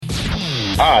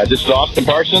Hi, this is Austin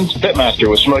Parsons, Pitmaster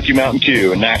with Smoky Mountain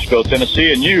Q in Nashville,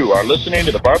 Tennessee, and you are listening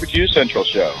to the Barbecue Central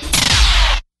Show.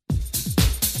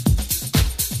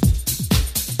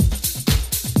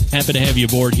 Happy to have you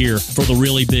aboard here for the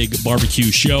really big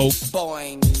barbecue show.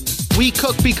 Boing. We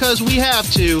cook because we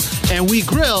have to, and we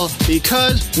grill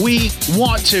because we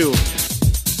want to.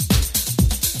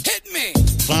 Hit me.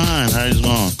 Fine, how's it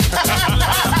going?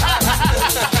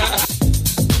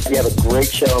 You have a great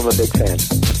show. I'm a big fan.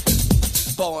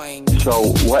 Boing.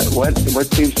 So what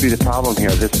seems to be the problem here?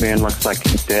 This man looks like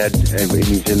he's dead and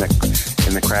he's in the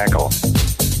crackle.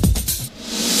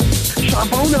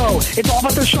 Charbono! It's all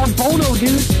about the Charbono,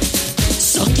 dude!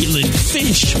 Succulent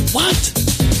fish. What?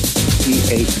 He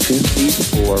ate 2 feet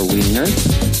or wieners.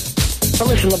 But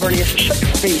listen, Lavernius, shut your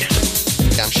face.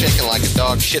 I'm shaking like a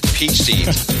dog shit peach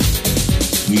seeds.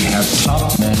 We have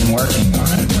top men working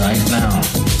on it right now.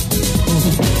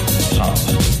 Top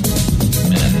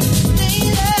men.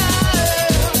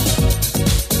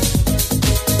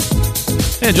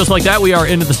 And just like that, we are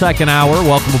into the second hour.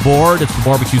 Welcome aboard. It's the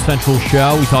Barbecue Central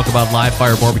Show. We talk about live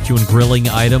fire barbecue and grilling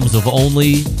items of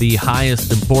only the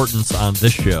highest importance on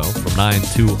this show from 9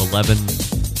 to 11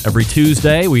 every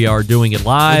Tuesday. We are doing it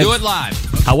live. We do it live.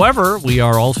 However, we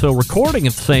are also recording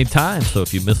at the same time. So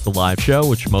if you missed the live show,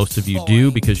 which most of you do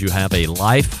because you have a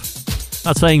life,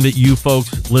 not saying that you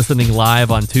folks listening live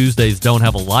on Tuesdays don't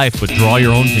have a life, but draw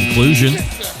your own conclusions.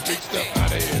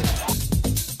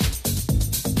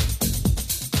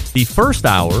 The first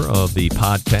hour of the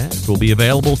podcast will be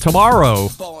available tomorrow,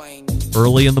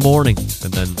 early in the morning,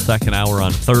 and then the second hour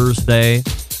on Thursday.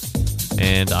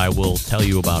 And I will tell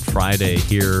you about Friday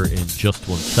here in just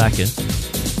 1 second.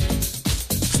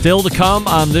 Still to come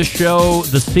on this show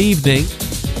this evening,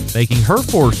 making her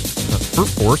first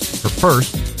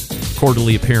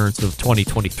quarterly appearance of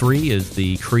 2023 is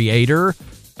the creator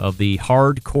of the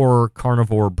hardcore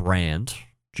carnivore brand,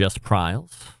 Jess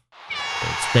Pryles. So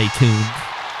stay tuned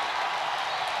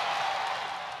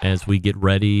as we get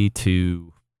ready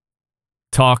to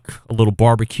talk a little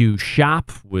barbecue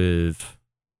shop with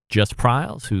Jess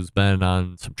Pryles, who's been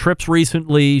on some trips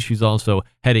recently. She's also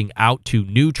heading out to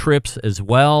new trips as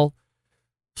well.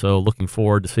 So looking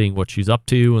forward to seeing what she's up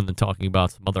to and then talking about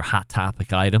some other hot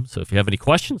topic items. So if you have any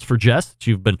questions for Jess that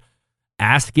you've been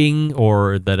asking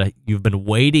or that you've been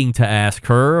waiting to ask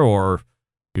her, or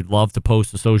you'd love to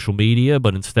post to social media,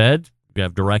 but instead you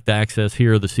have direct access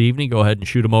here this evening, go ahead and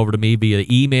shoot them over to me via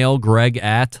email,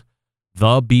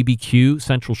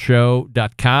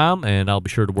 greg@thebbqcentralshow.com, and I'll be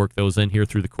sure to work those in here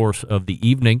through the course of the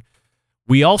evening.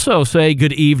 We also say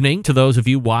good evening to those of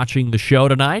you watching the show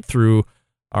tonight through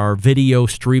our video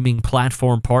streaming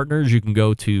platform partners. You can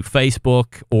go to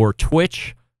Facebook or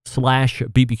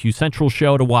Twitch/BBQ Central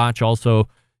Show to watch. Also,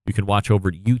 you can watch over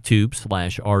at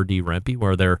YouTube/RD Rempe,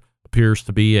 where there appears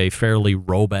to be a fairly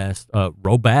robust,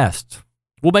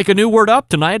 we'll make a new word up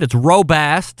tonight. It's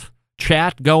robust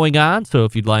chat going on. So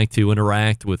if you'd like to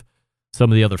interact with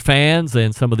some of the other fans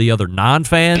and some of the other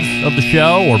non-fans of the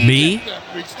show or me,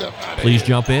 please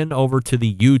jump in over to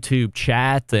the YouTube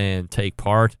chat and take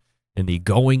part in the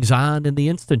goings-on in the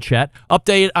instant chat.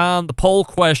 Update on the poll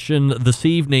question this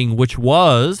evening, which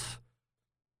was,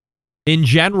 in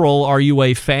general, are you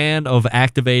a fan of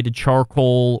activated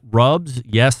charcoal rubs?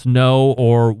 Yes, no,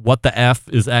 or what the F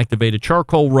is activated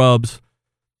charcoal rubs?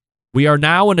 We are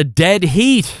now in a dead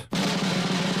heat.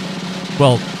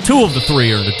 Well, 2 of the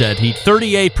 3 are in a dead heat.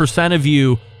 38% of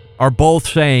you are both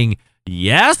saying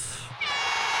yes.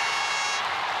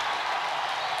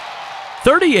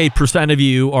 38% of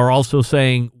you are also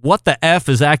saying, what the F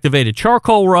is activated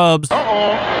charcoal rubs?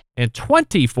 Uh-oh. And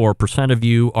 24% of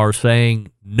you are saying,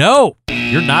 no,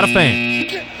 you're not a fan.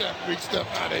 Get that big stuff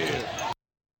out of here.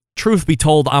 Truth be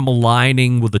told, I'm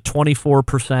aligning with the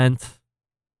 24%.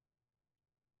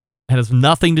 It has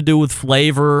nothing to do with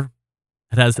flavor.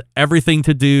 It has everything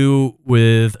to do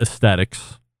with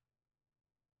aesthetics.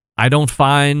 I don't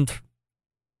find,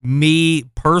 me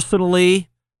personally,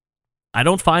 I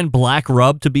don't find black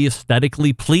rub to be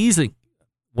aesthetically pleasing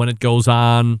when it goes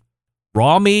on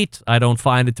raw meat. I don't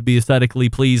find it to be aesthetically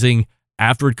pleasing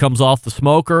after it comes off the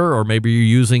smoker, or maybe you're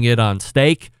using it on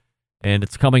steak and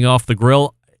it's coming off the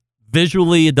grill.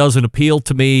 Visually, it doesn't appeal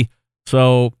to me.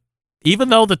 So even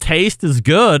though the taste is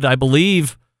good, I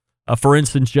believe, for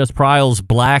instance, Jess Pryles'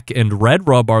 black and red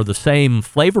rub are the same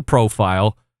flavor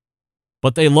profile,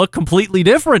 but they look completely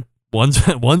different. One's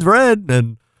red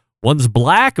and one's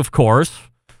black, of course.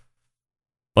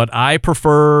 But I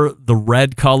prefer the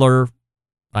red color.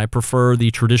 I prefer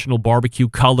the traditional barbecue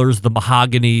colors, the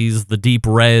mahoganies, the deep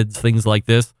reds, things like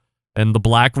this. And the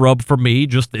black rub for me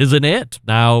just isn't it.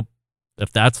 Now,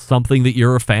 If that's something that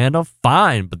you're a fan of,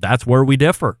 fine, but that's where we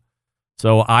differ.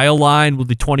 So I align with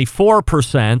the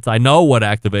 24%. I know what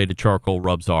activated charcoal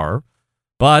rubs are,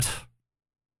 but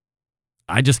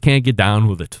I just can't get down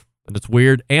with it. And it's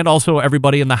weird. And also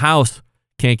everybody in the house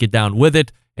can't get down with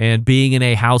it. And being in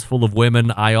a house full of women,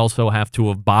 I also have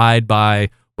to abide by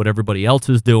what everybody else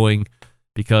is doing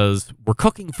because we're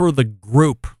cooking for the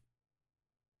group.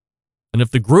 And if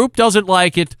the group doesn't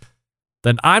like it,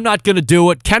 then I'm not going to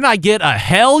do it. Can I get a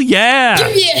hell yeah?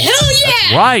 Give me a hell yeah!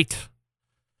 That's right.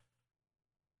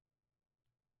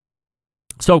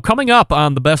 So coming up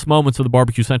on the best moments of the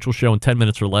Barbecue Central show in 10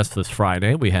 minutes or less this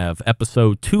Friday, we have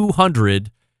episode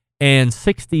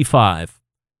 265.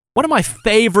 One of my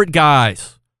favorite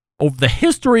guys over the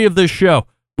history of this show,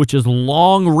 which is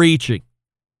long-reaching.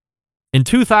 In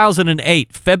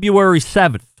 2008, February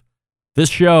 7th, this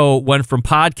show went from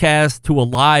podcast to a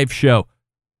live show.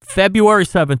 February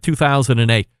 7th,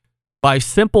 2008. By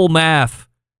simple math,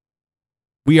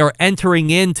 we are entering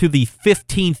into the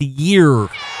 15th year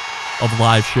of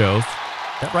live shows.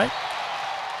 Is that right?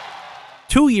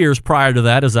 2 years prior to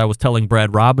that, as I was telling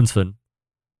Brad Robinson.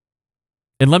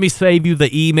 And let me save you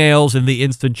the emails and the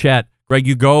instant chat. Greg,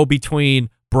 you go between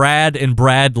Brad and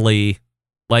Bradley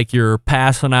like you're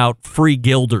passing out free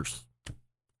guilders.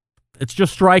 It's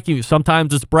just striking.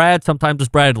 Sometimes it's Brad, sometimes it's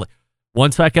Bradley.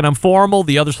 1 second I'm formal,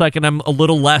 the other second I'm a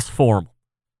little less formal.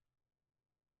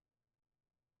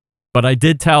 But I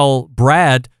did tell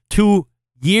Brad 2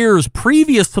 years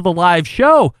previous to the live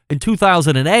show in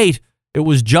 2008, it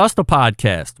was just a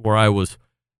podcast where I was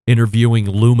interviewing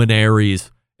luminaries.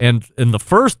 And in the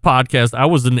first podcast, I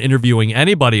wasn't interviewing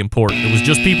anybody important. It was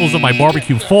just people's in my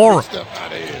barbecue forum.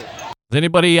 Does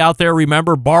anybody out there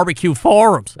remember barbecue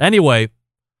forums? Anyway,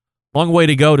 long way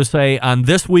to go to say on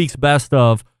this week's best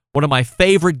of, one of my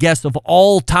favorite guests of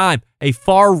all time, a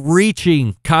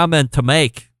far-reaching comment to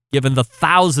make, given the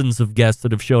thousands of guests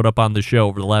that have showed up on the show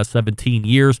over the last 17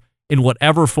 years in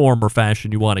whatever form or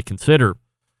fashion you want to consider.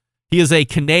 He is a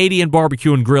Canadian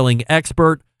barbecue and grilling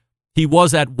expert. He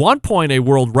was at one point a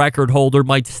world record holder,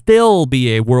 might still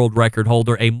be a world record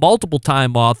holder, a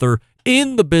multiple-time author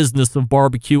in the business of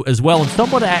barbecue as well, and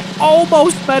someone I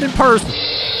almost met in person.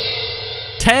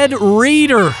 Ted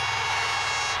Reeder,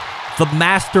 the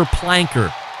master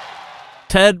planker.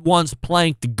 Ted once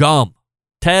planked gum.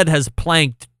 Ted has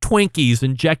planked Twinkies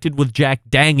injected with Jack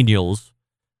Daniels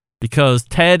because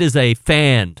Ted is a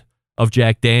fan of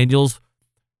Jack Daniels.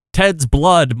 Ted's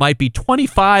blood might be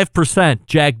 25%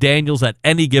 Jack Daniels at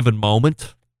any given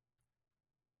moment.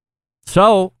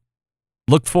 So,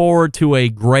 look forward to a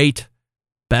great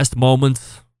best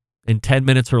moments in 10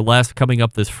 minutes or less coming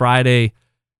up this Friday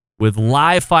with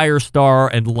live fire star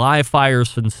and live fire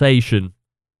sensation,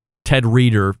 Ted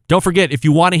Reeder. Don't forget, if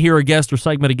you want to hear a guest or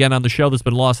segment again on the show that's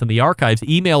been lost in the archives,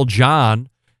 email John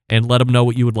and let him know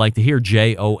what you would like to hear.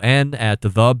 JON at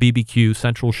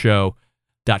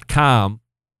thebbqcentralshow.com.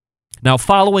 Now,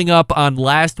 following up on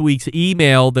last week's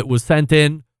email that was sent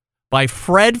in by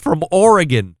Fred from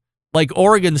Oregon, like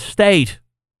Oregon State,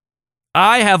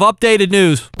 I have updated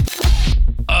news.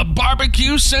 A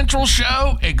Barbecue Central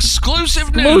Show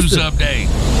exclusive news update.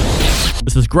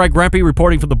 This is Greg Rempe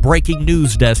reporting from the breaking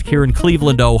news desk here in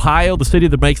Cleveland, Ohio, the city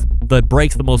that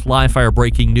breaks the most live fire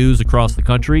breaking news across the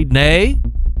country, nay,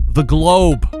 the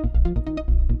globe.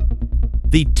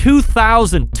 The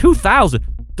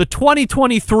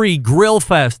 2023 Grill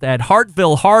Fest at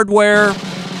Hartville Hardware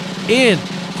in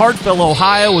Hartville,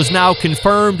 Ohio is now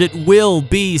confirmed. It will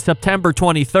be September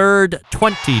 23rd,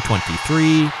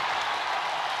 2023.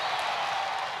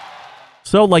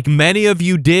 So like many of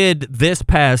you did this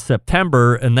past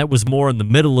September, and that was more in the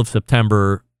middle of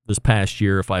September this past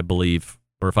year, if I believe,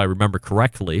 or if I remember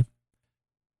correctly,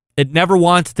 it never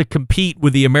wants to compete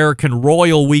with the American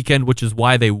Royal weekend, which is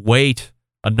why they wait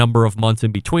a number of months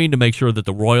in between to make sure that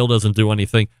the Royal doesn't do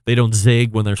anything. They don't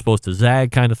zig when they're supposed to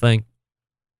zag kind of thing.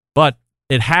 But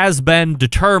it has been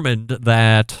determined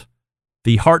that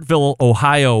the Hartville,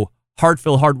 Ohio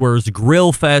Hartville Hardware's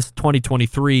Grill Fest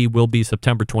 2023 will be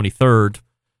September 23rd.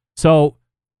 So,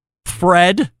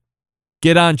 Fred,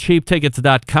 get on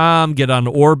cheaptickets.com, get on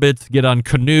Orbitz, get on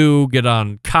Canoe, get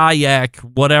on Kayak,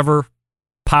 whatever,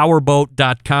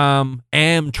 powerboat.com,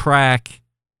 Amtrak,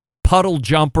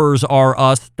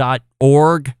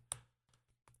 puddlejumpersareus.org,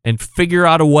 and figure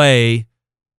out a way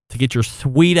to get your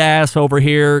sweet ass over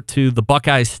here to the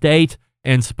Buckeye State,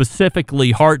 and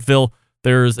specifically Hartville.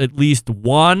 There's at least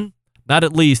one, not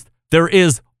at least, there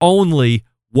is only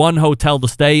one hotel to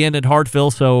stay in at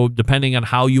Hartville, so depending on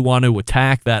how you want to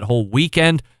attack that whole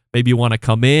weekend, maybe you want to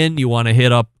come in, you want to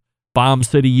hit up Bomb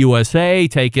City, USA,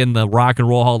 take in the Rock and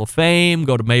Roll Hall of Fame,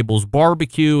 go to Mabel's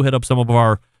Barbecue, hit up some of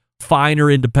our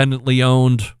finer independently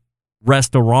owned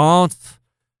restaurants,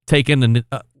 take in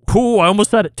I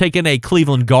almost said it, take in a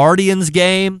Cleveland Guardians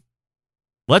game.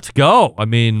 Let's go. I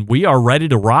mean, we are ready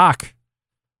to rock.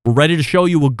 We're ready to show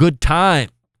you a good time.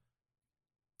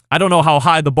 I don't know how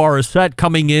high the bar is set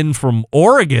coming in from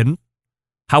Oregon.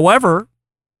 However,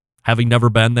 having never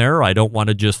been there, I don't want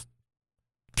to just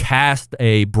cast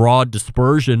a broad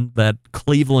dispersion that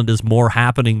Cleveland is more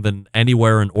happening than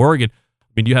anywhere in Oregon. I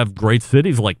mean, you have great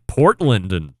cities like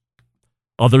Portland and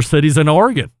other cities in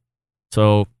Oregon.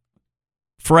 So,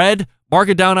 Fred, mark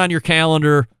it down on your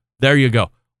calendar. There you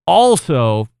go.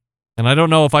 Also, and I don't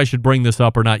know if I should bring this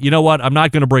up or not. You know what? I'm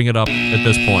not going to bring it up at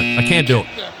this point. I can't do it.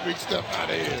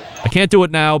 I can't do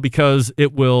it now because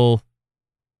it will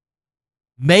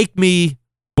make me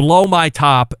blow my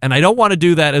top, and I don't want to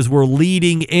do that as we're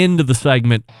leading into the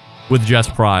segment with Jess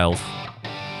Pryles,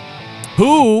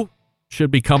 who should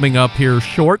be coming up here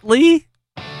shortly.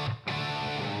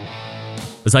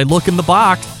 As I look in the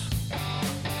box,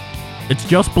 it's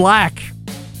just black.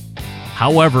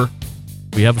 However,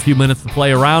 we have a few minutes to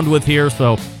play around with here,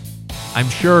 so I'm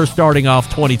sure starting off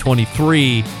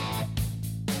 2023,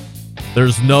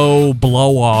 there's no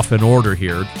blow-off in order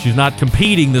here. She's not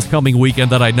competing this coming weekend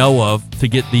that I know of to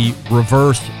get the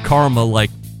reverse karma like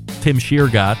Tim Shear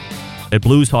got at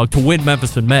Blues Hog to win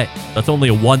Memphis in May. That's only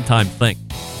a one-time thing.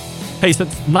 Hey,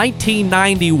 since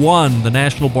 1991, the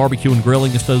National Barbecue and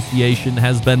Grilling Association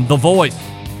has been the voice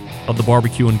of the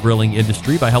barbecue and grilling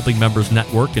industry by helping members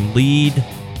network and lead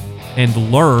and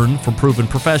learn from proven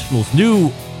professionals.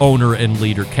 New owner and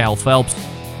leader Cal Phelps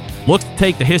looks to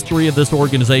take the history of this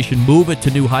organization, move it to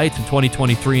new heights in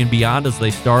 2023 and beyond as they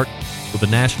start with the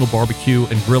National Barbecue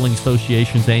and Grilling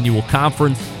Association's annual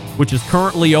conference, which is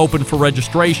currently open for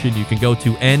registration. You can go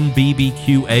to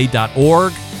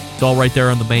nbbqa.org. It's all right there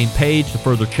on the main page to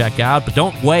further check out. But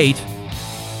don't wait.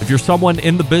 If you're someone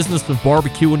in the business of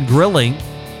barbecue and grilling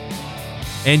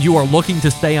and you are looking to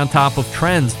stay on top of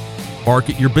trends,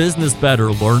 market your business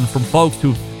better, learn from folks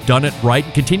who've done it right,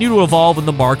 and continue to evolve in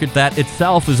the market that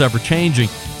itself is ever changing,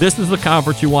 this is the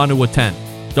conference you want to attend.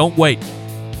 Don't wait.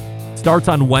 It starts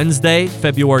on Wednesday,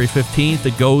 February 15th.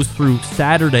 It goes through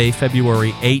Saturday,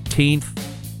 February 18th.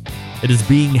 It is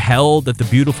being held at the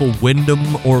beautiful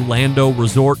Wyndham Orlando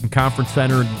Resort and Conference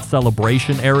Center in the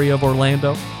Celebration area of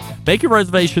Orlando. Make your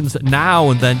reservations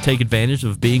now and then take advantage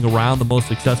of being around the most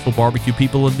successful barbecue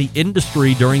people in the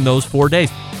industry during those 4 days.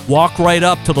 Walk right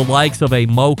up to the likes of a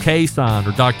Mo Cason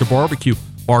or Dr. Barbecue,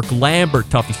 Mark Lambert,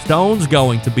 Tuffy Stone's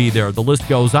going to be there. The list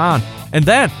goes on. And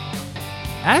then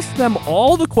ask them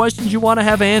all the questions you want to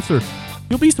have answered.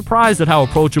 You'll be surprised at how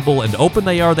approachable and open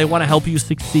they are. They want to help you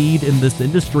succeed in this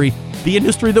industry, the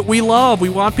industry that we love. We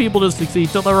want people to succeed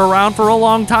till they're around for a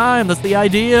long time. That's the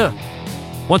idea.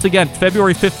 Once again,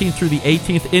 February 15th through the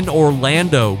 18th in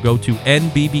Orlando. Go to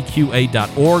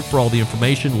nbbqa.org for all the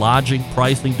information, lodging,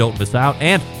 pricing. Don't miss out.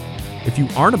 And if you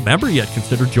aren't a member yet,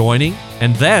 consider joining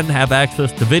and then have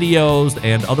access to videos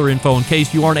and other info in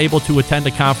case you aren't able to attend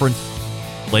a conference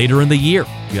later in the year.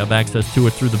 You have access to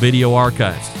it through the video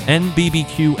archives.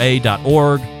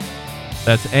 nbbqa.org.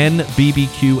 That's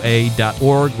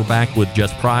nbbqa.org. We're back with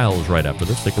Jess Pryles right after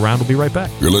this. Stick around. We'll be right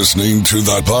back. You're listening to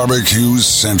the Barbecue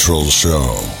Central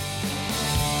Show.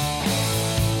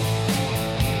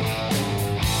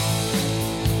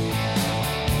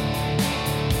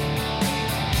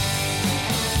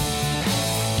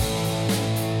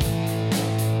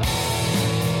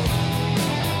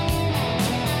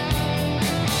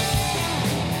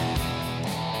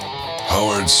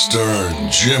 Howard Stern,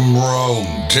 Jim Rome,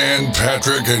 Dan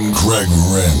Patrick, and Greg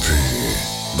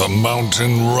Rempe. The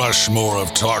Mountain Rushmore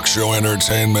of talk show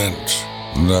entertainment.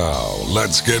 Now,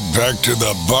 let's get back to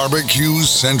the Barbecue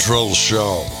Central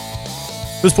Show.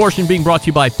 This portion being brought to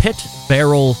you by Pit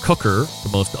Barrel Cooker, the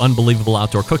most unbelievable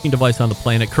outdoor cooking device on the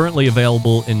planet. Currently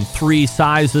available in 3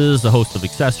 sizes, a host of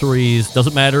accessories.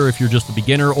 Doesn't matter if you're just a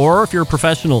beginner or if you're a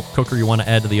professional cooker you want to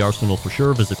add to the arsenal for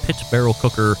sure. Visit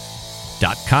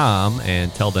pitbarrelcooker.com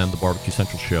and tell them the Barbecue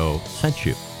Central Show sent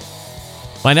you.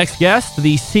 My next guest,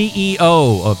 the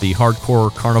CEO of the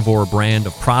Hardcore Carnivore brand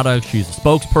of products. She's a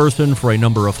spokesperson for a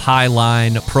number of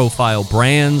high-line profile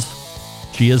brands.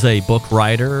 She is a book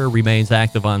writer, remains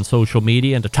active on social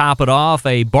media, and to top it off,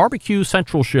 a Barbecue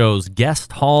Central Show's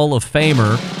guest Hall of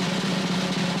Famer.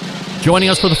 Joining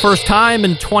us for the first time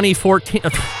in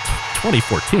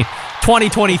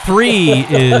 2023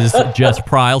 is Jess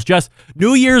Pryles. Jess,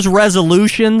 New Year's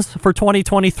resolutions for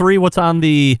 2023, what's on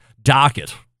the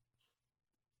docket?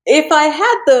 If I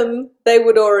had them, they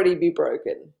would already be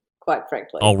broken. quite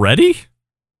frankly. Already?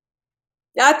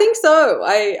 Yeah, I think so.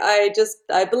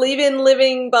 I believe in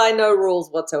living by no rules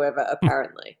whatsoever,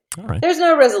 apparently. All right. There's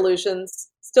no resolutions.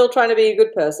 Still trying to be a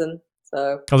good person.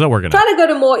 So how's that working out? Trying to go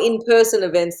to more in-person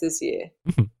events this year.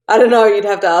 I don't know. You'd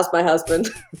have to ask my husband.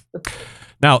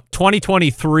 Now,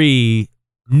 2023,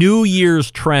 New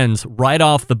Year's trends right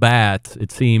off the bat,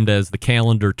 it seemed as the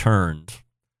calendar turned.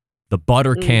 The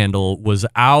butter candle was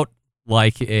out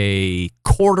like a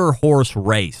quarter horse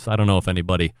race. I don't know if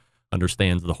anybody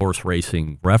understands the horse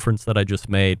racing reference that I just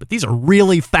made, but these are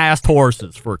really fast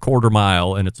horses for a quarter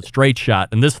mile, and it's a straight shot.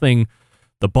 And this thing,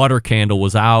 the butter candle,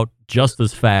 was out just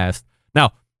as fast.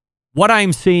 Now, what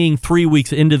I'm seeing 3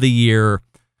 weeks into the year,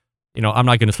 you know, I'm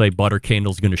not going to say butter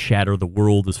candle's going to shatter the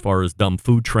world as far as dumb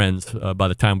food trends by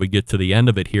the time we get to the end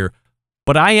of it here.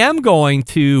 But I am going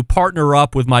to partner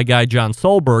up with my guy, John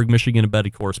Solberg, Michigan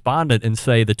embedded correspondent, and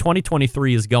say that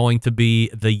 2023 is going to be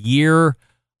the year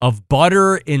of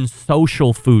butter in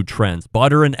social food trends,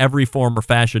 butter in every form or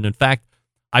fashion. In fact,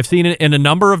 I've seen it in a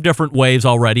number of different ways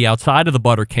already outside of the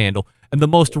butter candle. And the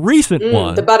most recent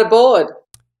one... The butter board.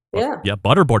 Yeah. Yeah,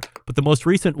 butter board. But the most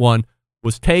recent one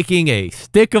was taking a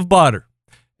stick of butter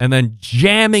and then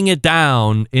jamming it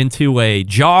down into a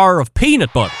jar of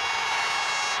peanut butter.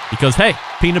 Because, hey,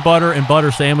 peanut butter and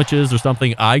butter sandwiches are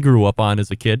something I grew up on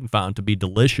as a kid and found to be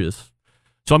delicious.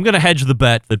 So I'm going to hedge the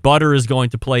bet that butter is going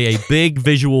to play a big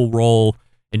visual role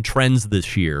in trends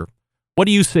this year. What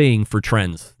are you seeing for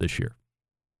trends this year?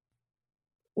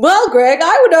 Well, Greg,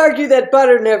 I would argue that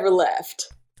butter never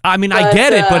left. I mean, I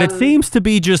get it, but it seems to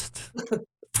be just,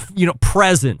 you know,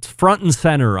 present, front and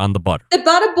center on the butter. The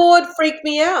butter board freaked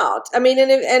me out. I mean, and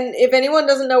if anyone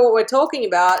doesn't know what we're talking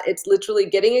about, it's literally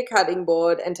getting a cutting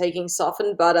board and taking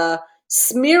softened butter,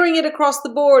 smearing it across the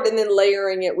board, and then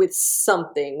layering it with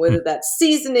something, whether that's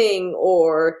seasoning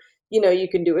or, you know, you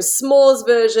can do a s'mores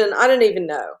version. I don't even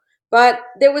know. But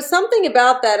there was something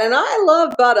about that, and I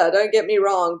love butter, don't get me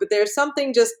wrong, but there's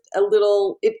something just a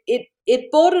little,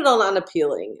 it bordered on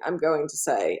unappealing, I'm going to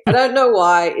say. I don't know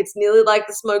why. It's nearly like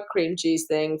the smoked cream cheese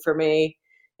thing for me.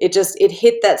 It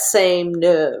hit that same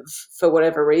nerve for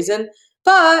whatever reason.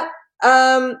 But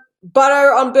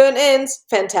butter on burnt ends,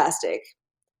 fantastic.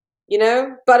 You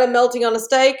know, butter melting on a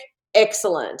steak,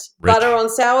 excellent. Rich. Butter on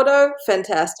sourdough,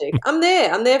 fantastic. I'm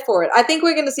there for it. I think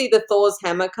we're going to see the Thor's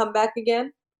hammer come back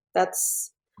again.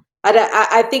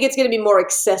 I think it's going to be more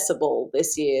accessible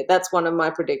this year. That's one of my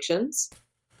predictions.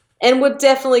 And we're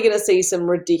definitely going to see some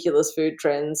ridiculous food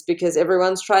trends because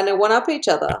everyone's trying to one-up each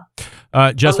other.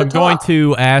 Jess, I'm going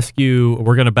to ask you,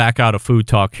 we're going to back out of food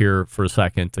talk here for a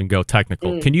second and go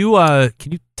technical. Can you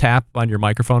tap on your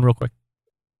microphone real quick?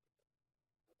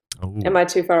 Oh. Am I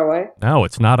too far away? No,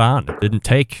 it's not on. It didn't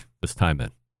take this time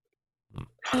in.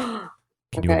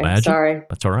 Can you imagine? Sorry.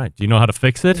 That's all right. Do you know how to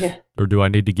fix it? Yeah. Or do I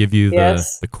need to give you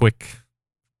the quick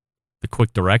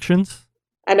directions?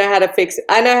 I know how to fix it.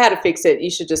 I know how to fix it. You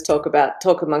should just talk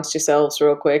amongst yourselves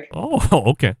real quick. Oh,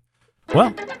 okay.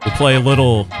 Well, we'll play a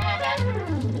little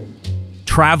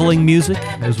traveling music,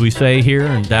 as we say here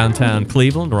in downtown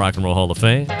Cleveland, the Rock and Roll Hall of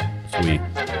Fame. So we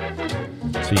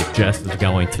see if Jess is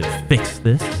going to fix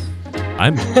this.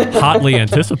 I'm hotly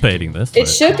anticipating this. It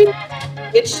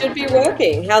should be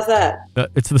working. How's that?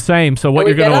 It's the same. So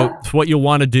what you'll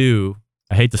want to do,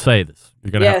 I hate to say this,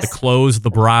 you're going to have to close the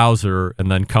browser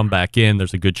and then come back in.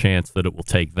 There's a good chance that it will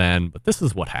take then, but this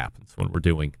is what happens when we're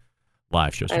doing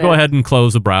live shows. So go ahead and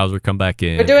close the browser, come back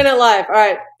in. We're doing it live. All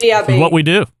right. This is what we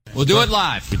do. We'll do it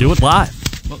live. We do it live.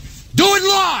 Do it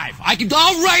live.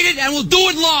 I'll write it and we'll do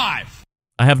it live.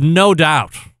 I have no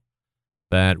doubt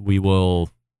that we will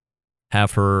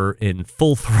have her in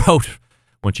full throat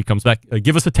when she comes back.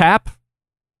 Give us a tap.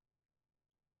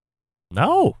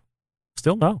 No.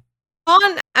 Still no.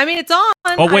 On. I mean, it's on.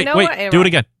 Oh, wait. Do it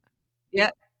again. Yeah.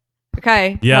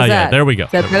 Okay. Yeah. There we go.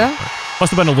 Is that better?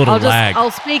 Must have been a little lag.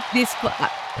 I'll speak this.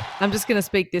 I'm just going to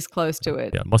speak this close to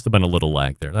it. Yeah, must have been a little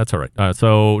lag there. That's all right.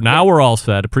 So now we're all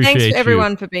set. Appreciate Thanks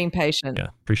everyone for being patient. Yeah,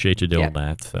 appreciate you doing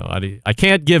that. So I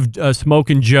can't give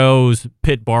Smokin' Joe's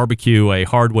Pit Barbecue a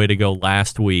hard way to go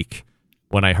last week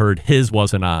when I heard his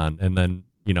wasn't on, and then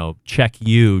check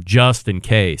you just in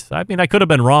case. I mean, I could have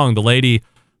been wrong. The lady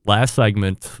last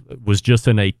segment was just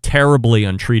in a terribly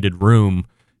untreated room,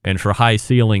 and her high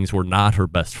ceilings were not her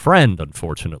best friend,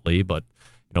 unfortunately. But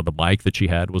the mic that she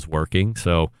had was working.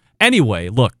 So anyway,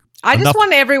 look. I just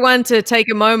want everyone to take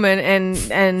a moment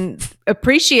and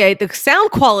appreciate the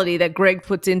sound quality that Greg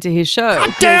puts into his show.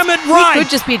 God damn it, right. He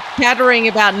could just be chattering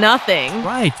about nothing.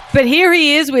 Right. But here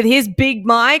he is with his big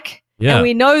mic. Yeah. And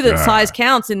we know that size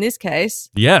counts in this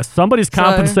case. Yes, somebody's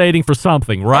compensating for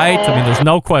something, right? I mean, there's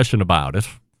no question about it.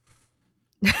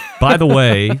 By the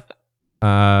way,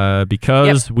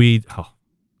 because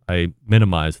I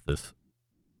minimized this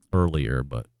earlier,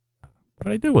 but what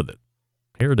did I do with it?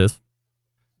 Here it is.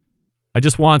 I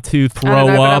just want to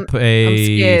throw up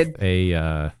a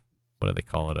what do they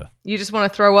call it? You just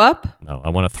want to throw up? No, I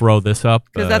want to throw this up.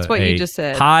 Because that's what you just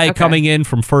said. Hi, coming in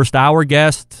from first hour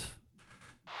guest,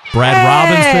 Brad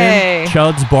Robinson,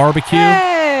 Chud's Barbecue.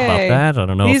 Hey. About that, I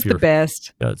don't know. He's if you're, the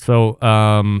best. So,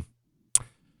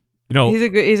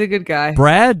 he's a good guy.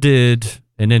 Brad did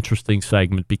an interesting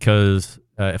segment because,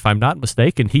 if I'm not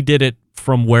mistaken, he did it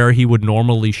from where he would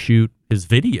normally shoot his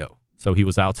video. So he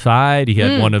was outside. He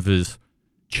had one of his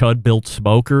Chud-built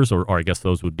smokers, or I guess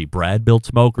those would be Brad-built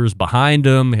smokers, behind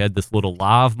him. He had this little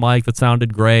lav mic that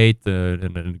sounded great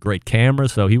and a great camera.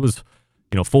 So he was,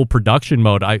 full production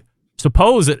mode. I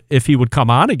suppose that if he would come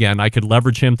on again, I could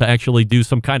leverage him to actually do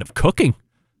some kind of cooking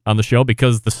on the show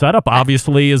because the setup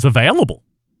obviously is available.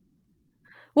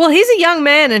 Well, he's a young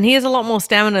man and he has a lot more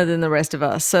stamina than the rest of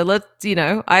us. So let's,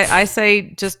 I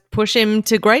say just push him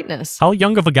to greatness. How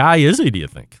young of a guy is he, do you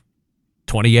think?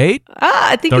 28?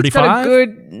 I think 35? he's got a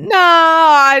good,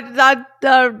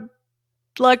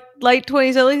 like late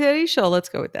 20s, early 30s. Sure, let's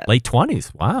go with that. Late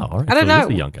 20s. Wow. All right. I don't know.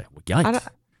 He's a young guy. Well, yikes.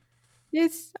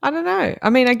 I don't know. I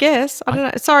mean, I guess. I don't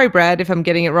know. Sorry, Brad, if I'm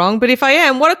getting it wrong. But if I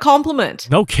am, what a compliment.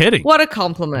 No kidding. What a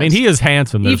compliment. I mean, he is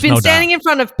handsome. You've been standing in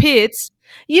front of pits.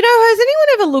 Has anyone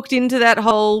ever looked into that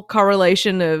whole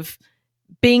correlation of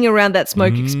being around that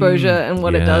smoke exposure and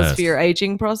what it does for your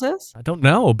aging process? I don't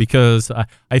know because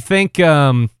I think,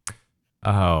 now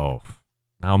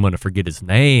I'm going to forget his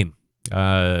name.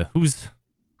 Who's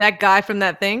that guy from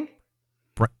that thing?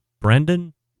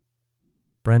 Brendan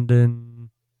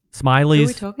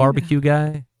Smiley's barbecue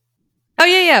guy. Oh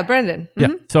yeah, Brendan.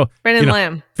 Mm-hmm. Yeah, so Brendan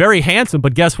Lamb, very handsome,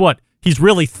 but guess what? He's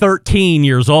really 13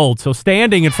 years old. So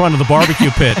standing in front of the barbecue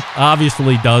pit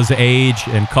obviously does age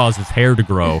and causes hair to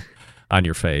grow on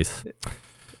your face.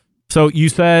 So you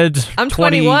said I'm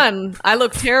 21. I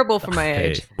look terrible for my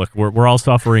age. Hey, look, we're all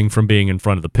suffering from being in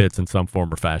front of the pits in some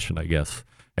form or fashion, I guess.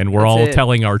 And we're all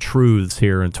telling our truths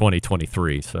here in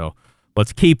 2023. So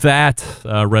let's keep that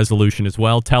resolution as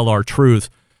well. Tell our truths.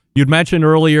 You'd mentioned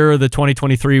earlier that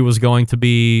 2023 was going to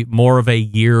be more of a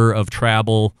year of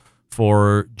travel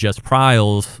for Jess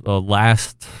Pryles.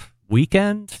 Last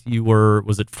weekend,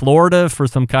 was it Florida for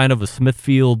some kind of a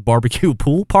Smithfield barbecue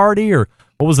pool party, or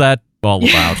what was that all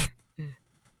about?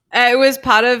 It was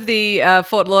part of the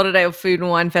Fort Lauderdale Food and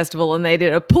Wine Festival, and they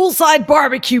did a poolside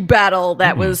barbecue battle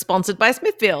that was sponsored by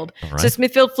Smithfield. Right. So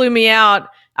Smithfield flew me out.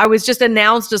 I was just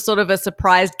announced as sort of a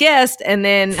surprise guest, and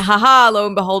then, lo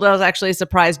and behold, I was actually a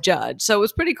surprise judge. So it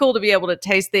was pretty cool to be able to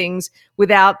taste things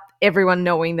without everyone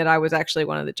knowing that I was actually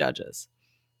one of the judges.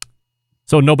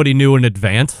 So nobody knew in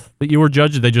advance that you were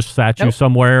judged? They just sat you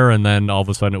somewhere, and then all of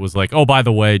a sudden it was like, oh, by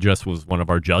the way, Jess was one of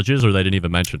our judges, or they didn't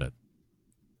even mention it?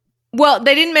 Well,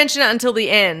 they didn't mention it until the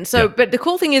end. So, but the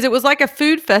cool thing is it was like a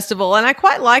food festival, and I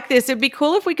quite like this. It'd be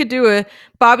cool if we could do a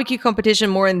barbecue competition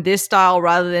more in this style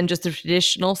rather than just the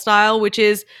traditional style, which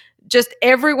is just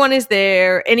everyone is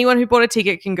there. Anyone who bought a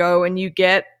ticket can go, and you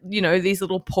get, these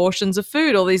little portions of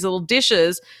food or these little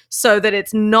dishes so that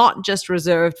it's not just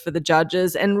reserved for the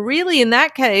judges. And really in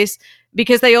that case,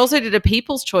 because they also did a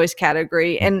people's choice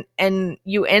category, and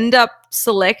you end up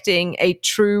selecting a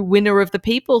true winner of the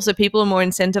people. So people are more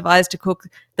incentivized to cook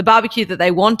the barbecue that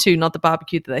they want to, not the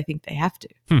barbecue that they think they have to.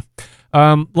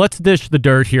 Let's dish the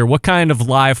dirt here. What kind of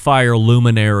live fire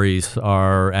luminaries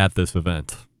are at this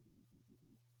event?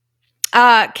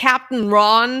 Captain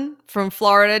Ron from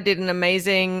Florida did an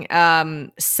amazing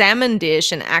salmon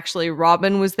dish, and actually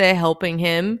Robin was there helping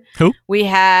him. Who? We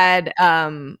had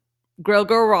Grill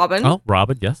Girl Robin. Oh,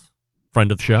 Robin, yes.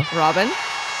 Friend of the show. Robin.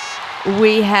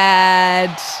 We had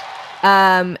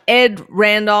Ed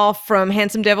Randolph from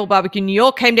Handsome Devil Barbecue New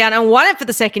York came down and won it for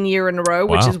the second year in a row,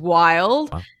 which is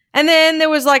wild. Wow. And then there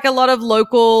was like a lot of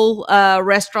local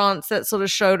restaurants that sort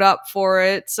of showed up for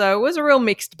it. So it was a real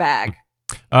mixed bag.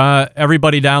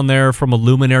 Everybody down there from a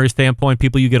luminary standpoint,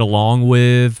 people you get along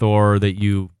with or that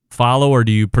you follow, or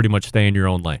do you pretty much stay in your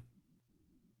own lane?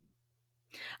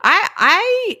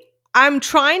 I'm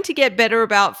trying to get better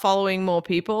about following more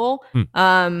people,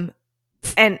 and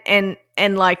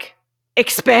like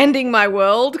expanding my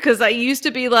world, because I used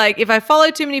to be like, if I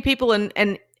follow too many people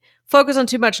and focus on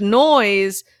too much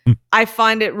noise, I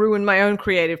find it ruined my own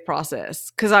creative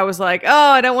process, because I was like, oh,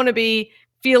 I don't want to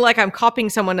feel like I'm copying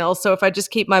someone else. So if I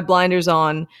just keep my blinders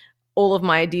on, all of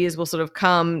my ideas will sort of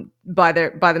come by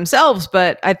themselves.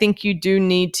 But I think you do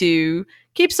need to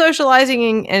keep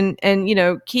socializing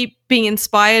and keep being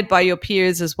inspired by your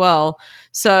peers as well.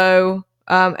 So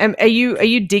Are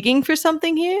you digging for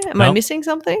something here? Am I missing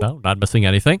something? No, not missing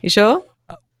anything. You sure?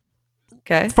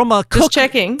 Okay. Just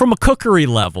checking. From a cookery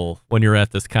level, when you're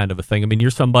at this kind of a thing, I mean,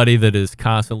 you're somebody that is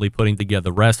constantly putting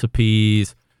together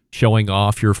recipes, showing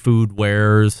off your food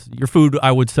wares. Your food,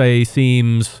 I would say,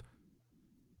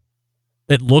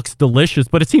 it looks delicious,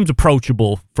 but it seems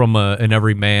approachable from an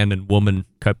every man and woman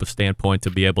type of standpoint to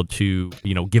be able to,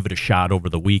 give it a shot over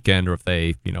the weekend, or if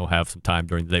they, have some time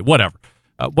during the day, whatever.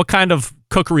 What kind of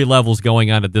cookery levels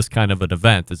going on at this kind of an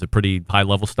event? Is it pretty high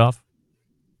level stuff?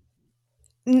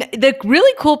 The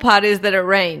really cool part is that it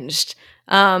ranged.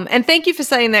 And thank you for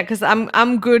saying that, because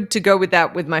I'm good to go with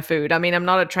that with my food. I mean, I'm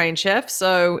not a trained chef,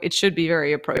 so it should be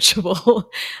very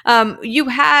approachable. You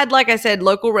had, like I said,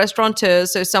 local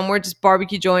restaurateurs. So some were just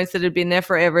barbecue joints that had been there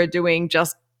forever doing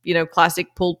just, classic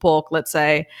pulled pork, let's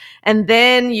say. And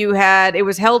then it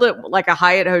was held at like a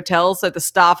Hyatt hotel. So the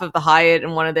staff of the Hyatt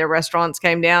and one of their restaurants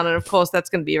came down. And of course, that's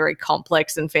going to be a very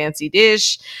complex and fancy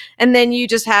dish. And then you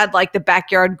just had like the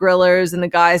backyard grillers and the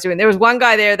guys there was one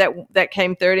guy there that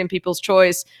came third in People's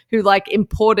Choice who like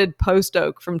imported post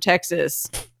oak from Texas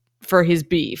for his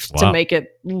beef to make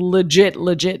it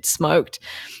legit smoked.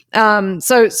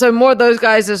 So more of those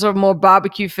guys are sort of more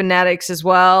barbecue fanatics as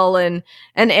well, and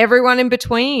everyone in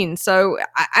between. So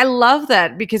I love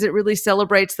that, because it really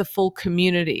celebrates the full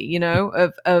community,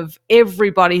 of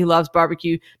everybody who loves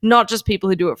barbecue, not just people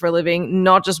who do it for a living,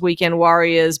 not just weekend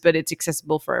warriors, but it's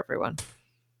accessible for everyone.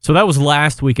 So that was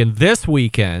last weekend. This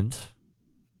weekend,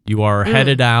 you are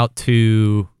headed out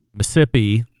to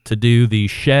Mississippi to do the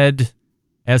Shed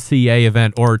SCA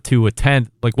event, or to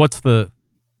attend. Like, I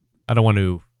don't want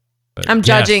to. I'm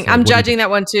judging. I'm judging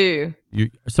that one too.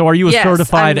 So are you a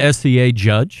certified SCA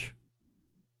judge?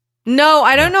 No,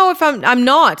 I don't know if I'm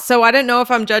not. So I don't know if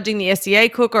I'm judging the SCA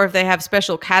cook or if they have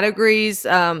special categories.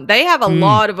 They have a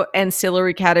lot of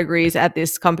ancillary categories at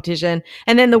this competition.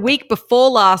 And then the week before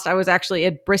last, I was actually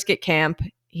at Brisket Camp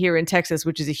here in Texas,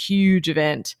 which is a huge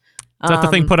event. Is that the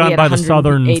thing put on by the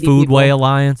Southern Foodway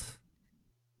Alliance?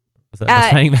 Am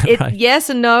I saying that right? Yes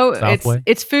and no. Southway?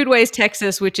 It's Foodways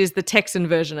Texas, which is the Texan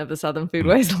version of the Southern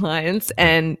Foodways Alliance,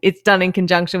 and it's done in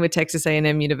conjunction with Texas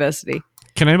A&M University.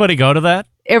 Can anybody go to that?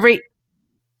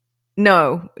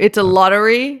 No, it's a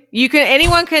lottery.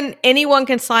 Anyone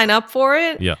can sign up for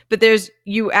it. Yeah. But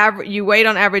you wait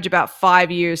on average about 5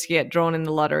 years to get drawn in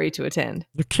the lottery to attend.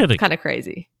 You're kidding. Kind of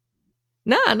crazy.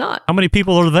 No, not. How many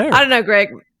people are there? I don't know,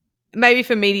 Greg. Maybe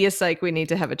for media's sake, we need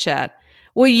to have a chat.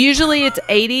 Well, usually it's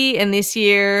 80, and this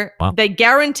year they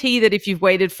guarantee that if you've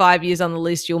waited 5 years on the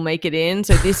list, you'll make it in.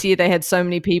 So this year they had so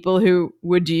many people who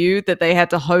were due that they had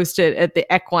to host it at the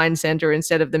Equine Center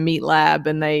instead of the Meat Lab,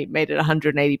 and they made it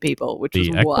 180 people, which was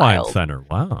wild. The Equine Center,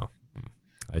 wow.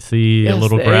 I see a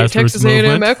little grassroots Texas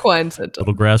movement. A&M Equine Center.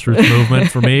 Little grassroots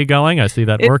movement for me going. I see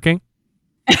that working.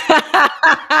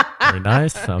 Very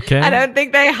nice. Okay. I don't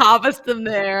think they harvest them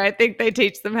there. I think they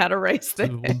teach them how to race there.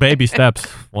 Baby steps,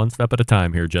 one step at a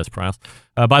time here, Jess Pryles.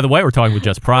 By the way, we're talking with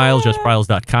Jess Pryles,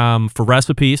 jesspryles.com, for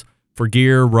recipes, for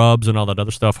gear, rubs, and all that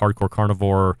other stuff,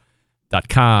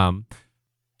 hardcorecarnivore.com.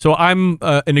 So I'm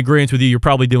in agreement with you. You're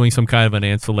probably doing some kind of an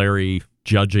ancillary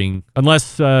judging,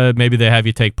 unless maybe they have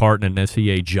you take part in an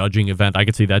SCA judging event. I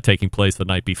could see that taking place the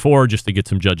night before just to get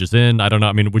some judges in. I don't know.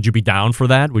 I mean, would you be down for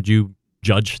that? Would you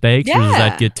judge steaks, or does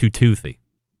that get too toothy?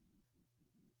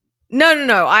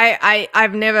 No.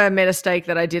 I've never met a steak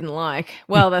that I didn't like.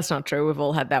 Well, that's not true. We've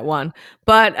all had that one.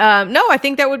 But no, I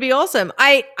think that would be awesome.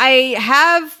 I've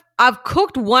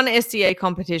cooked one SCA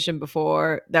competition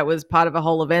before that was part of a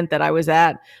whole event that I was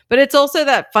at. But it's also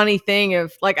that funny thing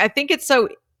of like, I think it's so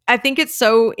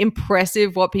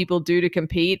impressive what people do to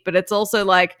compete, but it's also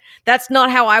like, that's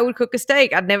not how I would cook a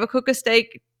steak. I'd never cook a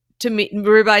steak to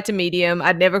ribeye to medium.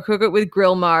 I'd never cook it with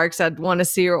grill marks. I'd want to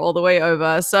sear all the way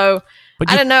over. So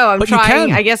I don't know. I'm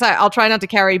trying. I guess I'll try not to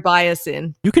carry bias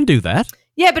in. You can do that.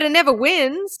 Yeah, but it never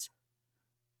wins.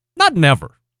 Not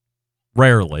never.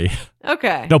 Rarely.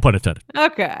 Okay. No pun intended.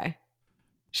 Okay.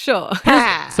 Sure.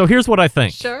 So here's what I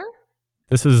think. Sure.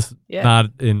 This is not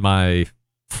in my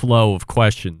flow of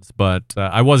questions, but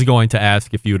I was going to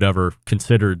ask if you'd ever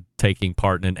considered taking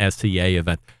part in an SCA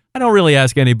event. I don't really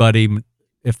ask anybody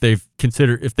if they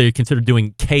consider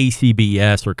doing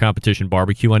KCBS or competition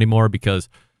barbecue anymore, because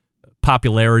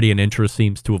popularity and interest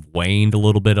seems to have waned a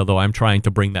little bit, although I'm trying to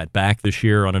bring that back this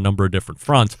year on a number of different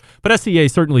fronts. But SCA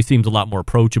certainly seems a lot more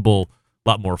approachable, a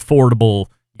lot more affordable.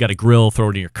 You got a grill, throw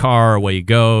it in your car, away you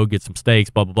go, get some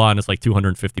steaks, blah, blah, blah, and it's like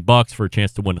 $250 for a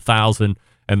chance to win $1,000,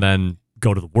 and then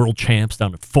go to the World Champs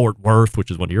down in Fort Worth,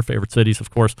 which is one of your favorite cities, of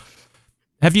course.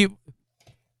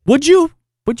 Would you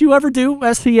would you ever do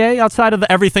SCA outside of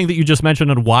everything that you just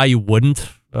mentioned and why you wouldn't?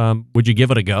 Would you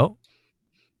give it a go?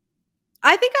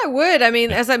 I think I would. I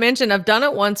mean, as I mentioned, I've done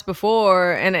it once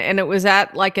before, and it was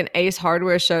at like an Ace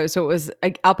Hardware show, so it was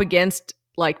up against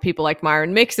like people like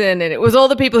Myron Mixon, and it was all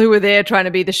the people who were there trying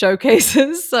to be the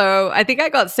showcases. So I think I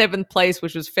got 7th place,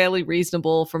 which was fairly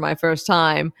reasonable for my first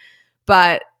time.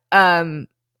 But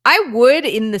I would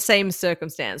in the same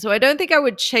circumstance. So I don't think I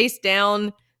would chase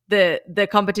down the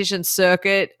competition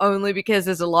circuit only because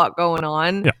there's a lot going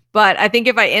on. Yeah. But I think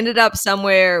if I ended up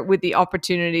somewhere with the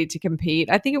opportunity to compete,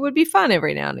 I think it would be fun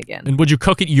every now and again. And would you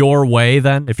cook it your way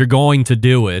then? If you're going to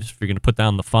do it, if you're going to put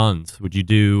down the funds, would you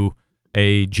do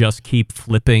a just keep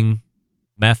flipping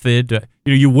method?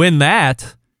 You win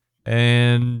that,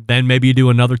 and then maybe you do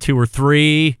another 2 or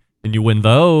 3, and you win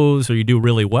those, or you do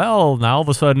really well. Now all of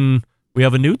a sudden, we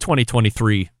have a new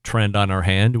 2023 trend on our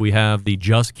hand. We have the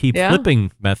just keep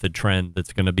flipping method trend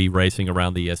that's going to be racing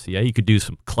around the SCA. You could do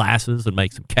some classes and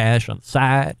make some cash on the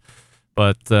side.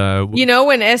 But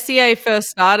when SCA first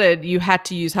started, you had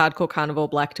to use Hardcore Carnivore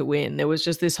Black to win. There was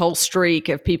just this whole streak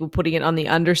of people putting it on the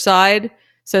underside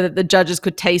so that the judges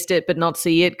could taste it but not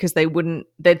see it because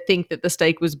they'd think that the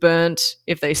steak was burnt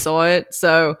if they saw it.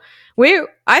 So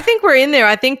I think we're in there.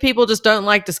 I think people just don't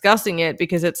like discussing it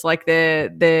because it's like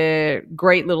their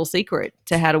great little secret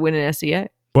to how to win an SCA.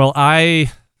 Well,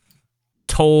 I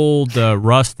told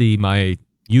Rusty, my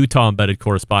Utah embedded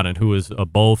correspondent, who is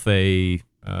both a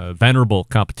venerable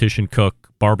competition cook,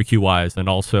 barbecue-wise, and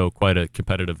also quite a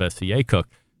competitive SCA cook,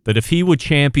 that if he would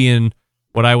champion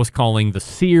what I was calling the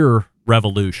sear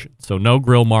revolution, so no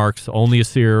grill marks, only a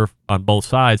sear on both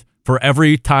sides, for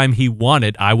every time he won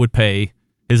it, I would pay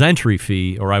his entry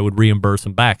fee or I would reimburse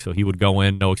him back. So he would go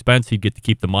in, no expense. He'd get to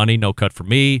keep the money, no cut for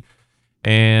me.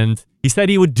 And he said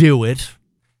he would do it.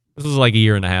 This was like a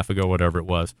year and a half ago, whatever it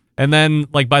was. And then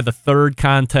like by the 3rd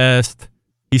contest,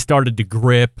 he started to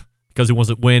grip because he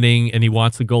wasn't winning and he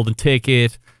wants the golden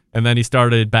ticket. And then he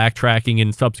started backtracking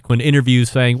in subsequent interviews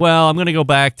saying, well, I'm going to go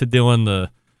back to doing the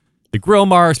grill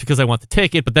marks because I want the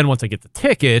ticket. But then once I get the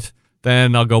ticket,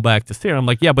 then I'll go back to sear. I'm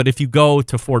like, yeah, but if you go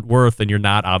to Fort Worth and you're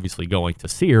not obviously going to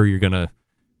sear, you're going to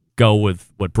go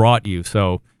with what brought you.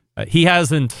 So he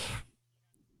hasn't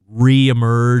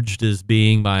re-emerged as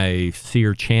being my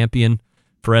sear champion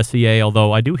for SCA,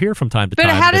 although I do hear from time to time.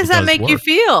 But how does that make work. you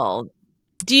feel?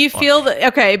 Do you feel that,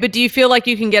 okay, but do you feel like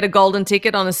you can get a golden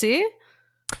ticket on a sear?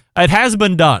 It has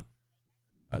been done.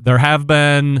 There have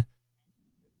been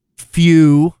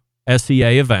few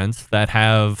SCA events that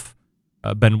have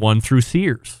been won through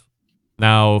sears.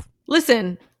 Now,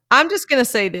 listen, I'm just going to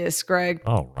say this, Greg.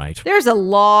 All right. There's a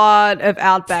lot of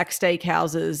Outback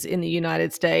steakhouses in the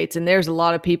United States, and there's a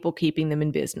lot of people keeping them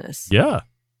in business. Yeah.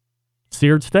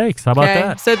 Seared steaks. How about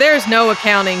that? So there's no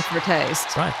accounting for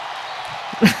taste. Right.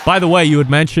 By the way, you had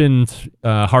mentioned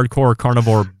Hardcore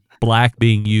Carnivore Black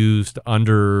being used on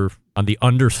the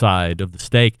underside of the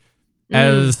steak.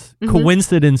 As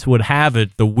coincidence would have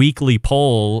it, the weekly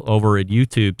poll over at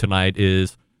YouTube tonight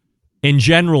is, in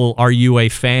general, are you a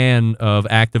fan of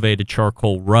activated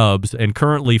charcoal rubs? And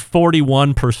currently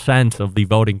 41% of the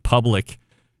voting public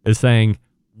is saying,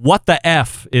 what the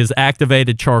F is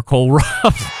activated charcoal rubs?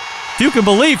 If you can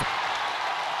believe it.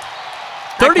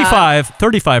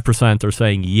 35% are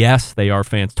saying yes, they are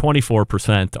fans.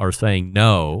 24% are saying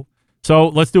no. So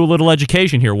let's do a little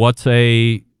education here. What's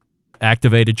a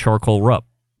activated charcoal rub?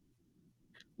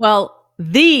 Well,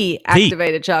 the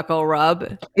activated charcoal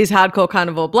rub is Hardcore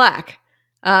Carnivore Black.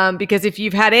 Because if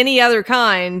you've had any other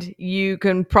kind, you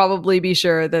can probably be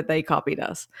sure that they copied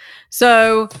us.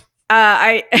 So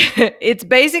it's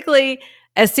basically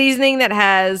a seasoning that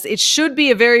it should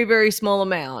be a very, very small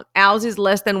amount. Ours is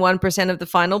less than 1% of the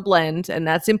final blend, and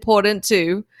that's important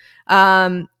too.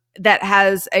 That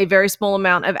has a very small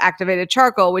amount of activated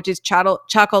charcoal, which is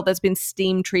charcoal that's been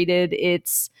steam treated.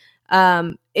 It's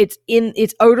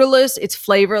odorless, it's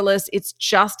flavorless, it's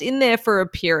just in there for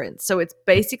appearance. So it's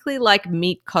basically like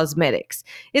meat cosmetics.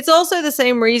 It's also the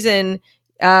same reason,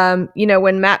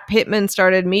 when Matt Pittman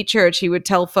started Meat Church, he would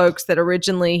tell folks that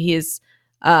originally his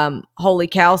holy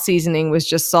cow seasoning was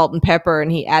just salt and pepper,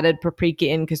 and he added paprika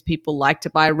in because people like to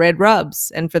buy red rubs.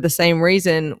 And for the same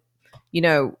reason,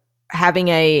 having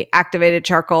a activated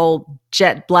charcoal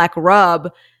jet black rub,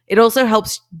 it also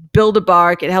helps build a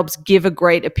bark. It helps give a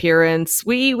great appearance.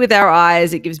 We eat with our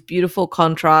eyes. It gives beautiful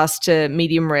contrast to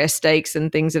medium rare steaks and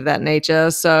things of that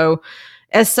nature. So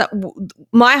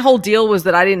my whole deal was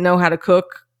that I didn't know how to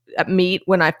cook meat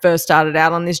when I first started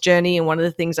out on this journey. And one of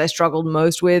the things I struggled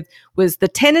most with was the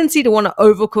tendency to want to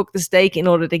overcook the steak in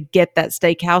order to get that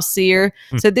steakhouse sear.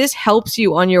 So this helps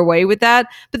you on your way with that.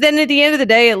 But then at the end of the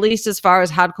day, at least as far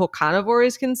as hardcore carnivore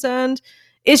is concerned,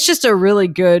 it's just a really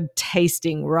good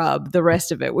tasting rub, the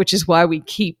rest of it, which is why we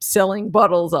keep selling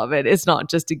bottles of it. It's not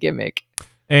just a gimmick.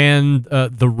 And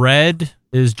the red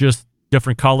is just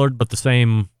different colored, but the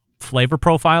same flavor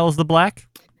profile as the black?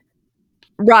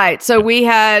 Right. So we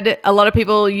had a lot of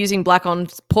people using black on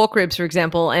pork ribs, for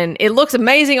example, and it looks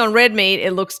amazing on red meat.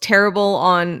 It looks terrible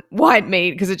on white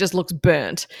meat because it just looks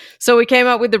burnt. So we came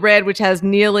up with the red, which has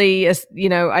nearly a,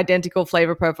 identical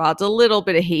flavor profile. It's a little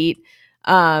bit of heat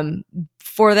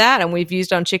for that, and we've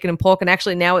used on chicken and pork, and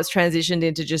actually now it's transitioned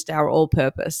into just our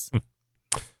all-purpose.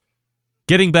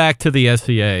 Getting back to the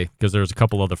SCA, because there's a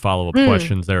couple other follow-up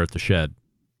questions there at the shed.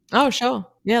 Oh, sure.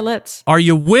 Yeah, let's. Are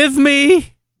you with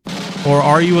me or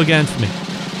are you against me?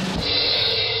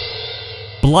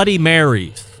 Bloody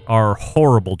Marys are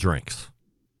horrible drinks.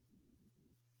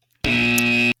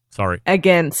 Sorry.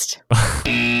 Against.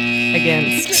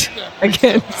 Against.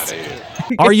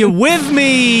 Are you with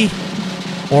me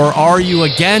or are you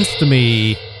against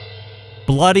me?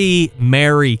 Bloody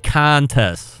Mary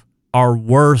contests are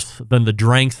worse than the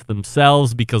drinks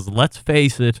themselves because, let's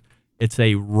face it, it's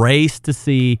a race to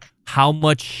see how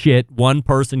much shit one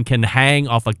person can hang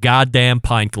off a goddamn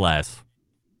pint glass.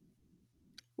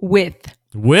 With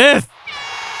 50%.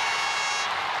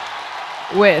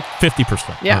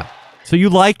 Yeah. Right. So you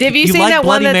like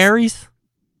Bloody Marys?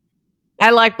 I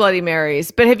like Bloody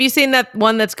Marys, but have you seen that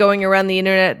one that's going around the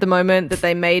internet at the moment that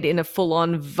they made in a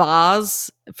full-on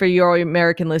vase for your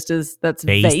American listeners? That's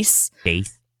vase.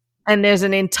 And there's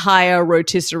an entire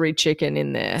rotisserie chicken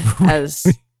in there as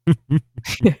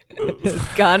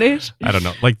garnish. I don't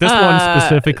know. Like this one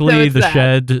specifically,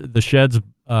 the Shed's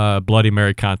Bloody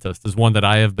Mary contest is one that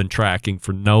I have been tracking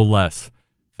for no less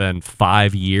than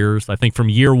 5 years. I think from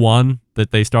year one that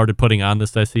they started putting on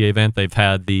this SCA event, they've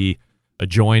had the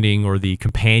adjoining or the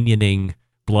companioning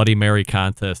Bloody Mary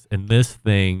contest, and this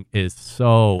thing is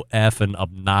so effing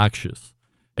obnoxious.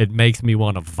 It makes me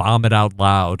want to vomit out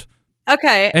loud.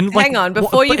 Okay, and hang on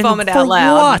before you vomit out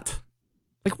loud. What?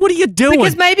 Like, what are you doing?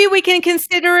 Because maybe we can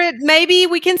consider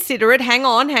it. Hang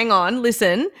on.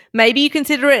 Listen. Maybe you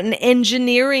consider it an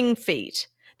engineering feat.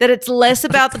 That it's less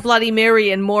about the Bloody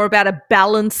Mary and more about a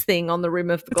balance thing on the rim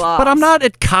of the glass. But I'm not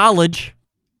at college.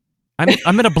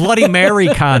 I'm in a Bloody Mary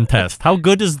contest. How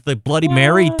good does the Bloody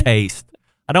Mary taste?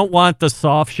 I don't want the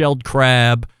soft-shelled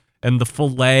crab and the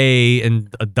fillet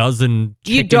and a dozen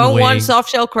chicken You don't wings. want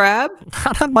soft-shell crab?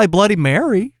 Not on my Bloody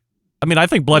Mary. I mean, I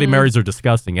think Bloody Marys are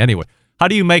disgusting anyway. How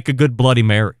do you make a good Bloody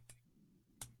Mary?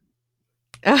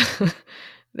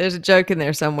 There's a joke in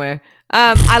there somewhere.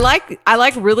 I like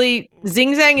really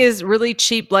Zing Zang is really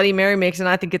cheap Bloody Mary mix, and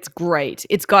I think it's great.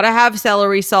 It's got to have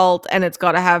celery salt, and it's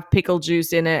got to have pickle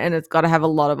juice in it, and it's got to have a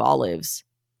lot of olives,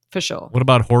 for sure. What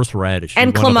about horseradish?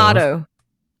 And clamato?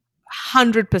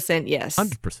 100% yes.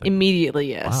 100%. Immediately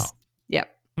yes. Wow.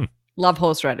 Yep. Love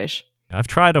horseradish. I've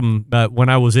tried them when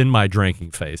I was in my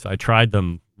drinking phase. I tried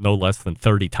them no less than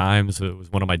 30 times. It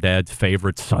was one of my dad's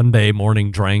favorite Sunday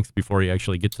morning drinks before he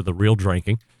actually get to the real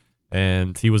drinking.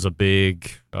 And he was a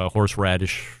big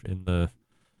horseradish in the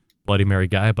Bloody Mary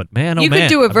guy. But man, you could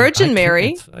do a Virgin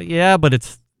Mary. Yeah, but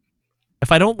if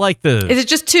I don't like the... Is it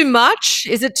just too much?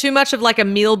 Is it too much of like a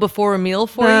meal before a meal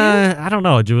for you? I don't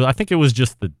know. I think it was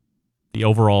just the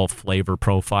overall flavor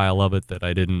profile of it that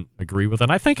I didn't agree with.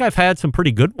 And I think I've had some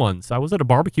pretty good ones. I was at a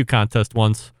barbecue contest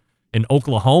once in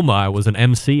Oklahoma. I was an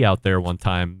MC out there one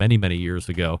time many, many years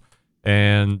ago.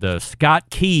 And Scott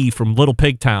Key from Little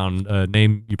Pigtown, a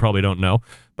name you probably don't know,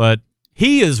 but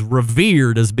he is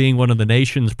revered as being one of the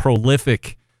nation's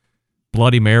prolific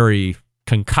Bloody Mary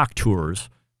concocteurs.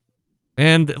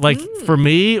 And for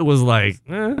me, it was like,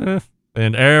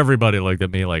 and everybody looked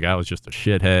at me like I was just a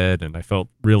shithead, and I felt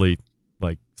really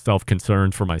like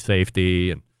self-concerned for my safety,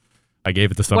 and I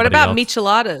gave it to somebody else. What about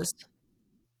micheladas?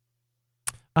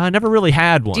 I never really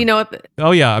had one. Do you know what?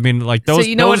 Oh yeah, I mean, like those. So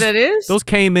you know what that is? Those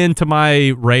came into my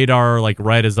radar like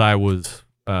right as I was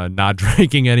not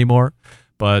drinking anymore.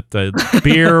 But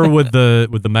beer with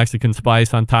the Mexican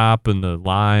spice on top and the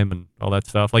lime and all that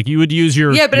stuff, like you would use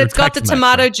your but your it's got the Tex-Mex,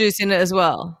 tomato right? juice in it as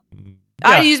well. Yeah.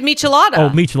 I use michelada. Oh,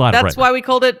 michelada. That's right. why we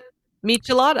called it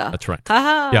michelada. That's right.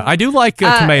 Haha. Yeah, I do like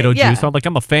tomato yeah. juice.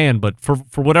 I'm a fan, but for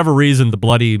whatever reason, the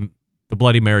Bloody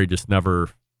Mary just never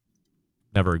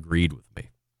agreed with me.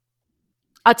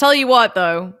 I'll tell you what,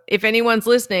 though, if anyone's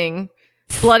listening,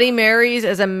 Bloody Marys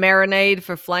as a marinade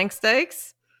for flank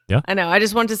steaks. Yeah. I know. I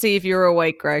just want to see if you're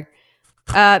awake, Greg.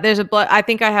 I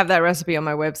think I have that recipe on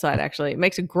my website, actually. It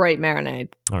makes a great marinade.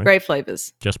 All right. Great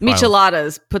flavors. Just Pryles.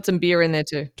 Micheladas. Put some beer in there,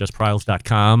 too.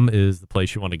 JustPryles.com is the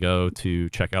place you want to go to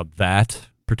check out that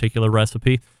particular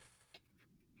recipe.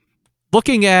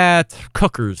 Looking at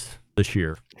cookers this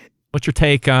year, what's your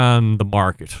take on the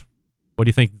market? What do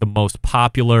you think the most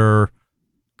popular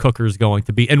cooker is going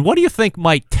to be? And what do you think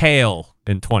might tail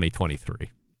in 2023?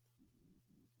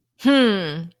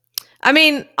 I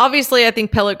mean, obviously, I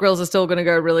think pellet grills are still going to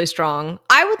go really strong.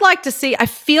 I would like to see, I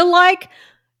feel like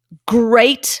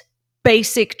great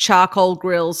basic charcoal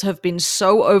grills have been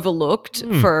so overlooked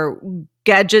for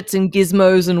gadgets and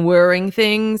gizmos and whirring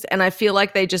things. And I feel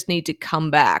like they just need to come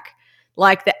back.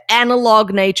 Like the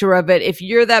analog nature of it. If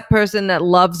you're that person that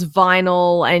loves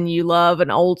vinyl and you love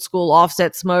an old school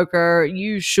offset smoker,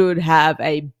 you should have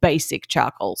a basic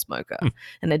charcoal smoker.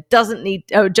 And it doesn't need,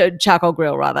 charcoal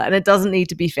grill rather, and it doesn't need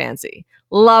to be fancy.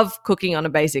 Love cooking on a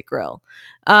basic grill.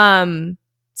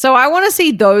 So I want to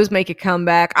see those make a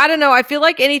comeback. I don't know. I feel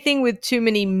like anything with too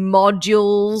many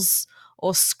modules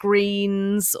or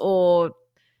screens or,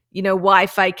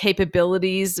 Wi-Fi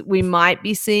capabilities, we might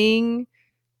be seeing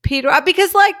Peter,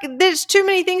 because like there's too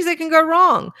many things that can go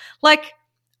wrong. Like,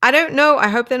 I don't know, I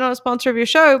hope they're not a sponsor of your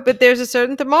show, but there's a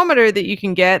certain thermometer that you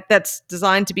can get that's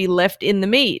designed to be left in the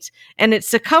meat, and its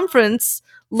circumference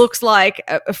looks like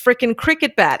a freaking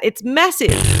cricket bat. It's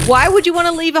massive. Why would you want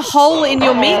to leave a hole in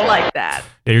your meat like that?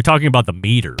 Yeah, you're talking about the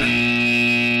meter. I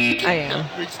am.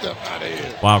 Big stuff out of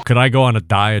here. Wow, could I go on a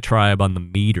diatribe on the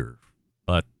meter?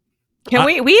 But can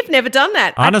we? We've never done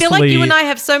that. Honestly, I feel like you and I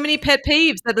have so many pet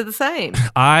peeves that are the same.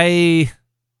 I'm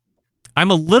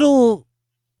a little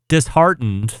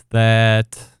disheartened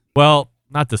that, well,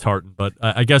 not disheartened, but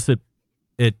I guess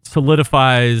it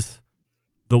solidifies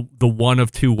the one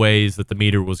of two ways that the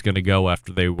meter was going to go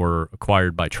after they were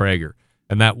acquired by Traeger.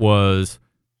 And that was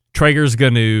Traeger's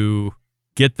going to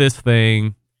get this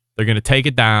thing, they're going to take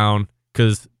it down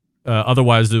because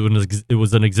otherwise it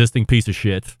was an existing piece of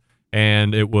shit.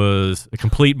 And it was a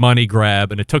complete money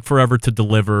grab, and it took forever to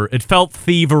deliver. It felt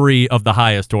thievery of the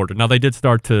highest order. Now, they did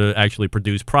start to actually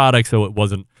produce products, so it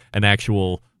wasn't an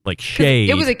actual, like, shade.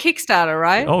 It was a Kickstarter,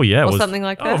 right? Oh, yeah. Or it was, something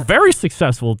like that. Very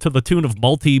successful to the tune of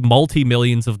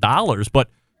multi-millions of dollars. But,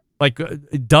 like,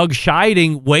 Doug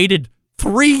Scheiding waited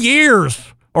 3 years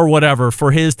or whatever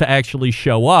for his to actually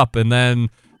show up, and then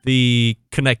the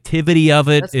connectivity of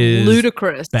it is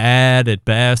ludicrous, bad at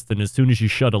best, and as soon as you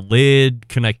shut a lid,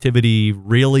 connectivity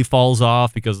really falls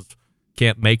off because it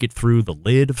can't make it through the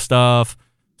lid of stuff.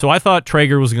 So I thought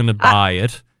Traeger was going to buy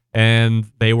it,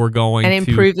 and they were going to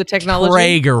improve the technology.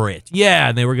 Traeger it, yeah,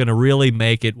 and they were going to really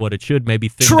make it what it should, maybe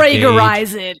thin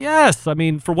Traegerize it. Yes, I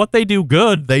mean, for what they do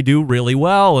good, they do really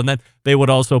well, and then they would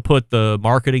also put the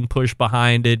marketing push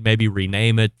behind it, maybe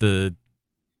rename it the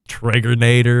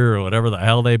Traegernator or whatever the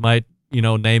hell they might,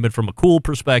 name it from a cool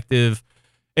perspective,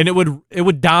 and it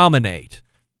would dominate.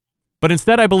 But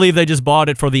instead, I believe they just bought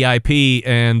it for the IP,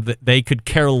 and they could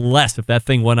care less if that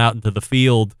thing went out into the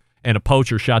field and a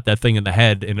poacher shot that thing in the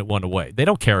head and it went away. They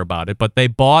don't care about it, but they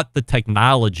bought the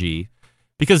technology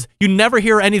because you never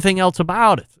hear anything else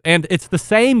about it. And it's the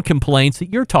same complaints that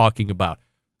you're talking about.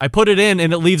 I put it in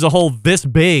and it leaves a hole this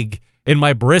big in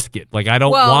my brisket. Like, I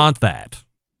don't want that.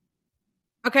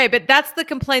 Okay, but that's the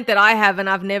complaint that I have, and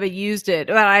I've never used it.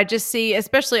 But I just see,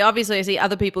 obviously, I see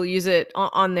other people use it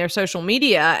on their social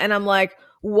media, and I'm like,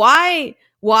 why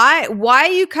are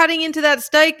you cutting into that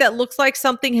steak that looks like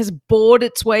something has bored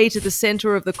its way to the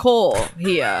center of the core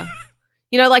here?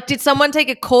 Did someone take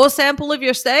a core sample of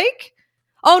your steak?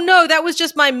 Oh, no, that was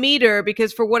just my meter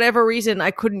because for whatever reason,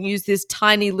 I couldn't use this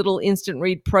tiny little instant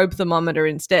read probe thermometer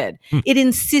instead. It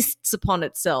insists upon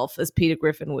itself, as Peter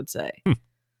Griffin would say.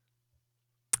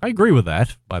 I agree with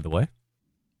that, by the way.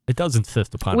 It does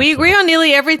insist upon We itself. agree on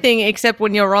nearly everything except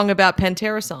when you're wrong about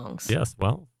Pantera songs. Yes,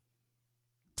 well,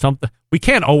 we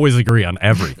can't always agree on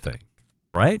everything,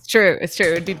 right? It's true.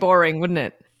 It'd be boring, wouldn't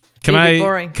it? Can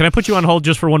I put you on hold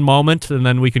just for one moment, and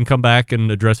then we can come back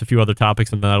and address a few other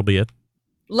topics, and then that'll be it?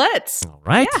 Let's. All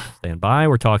right. Yeah. Stand by.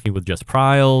 We're talking with Jess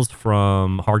Pryles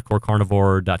from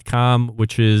hardcorecarnivore.com,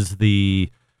 which is the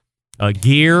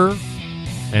gear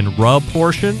and rub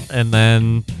portion. And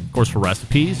then, of course, for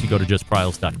recipes, you go to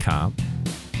justpryles.com.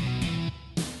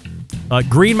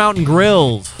 Green Mountain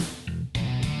Grills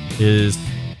is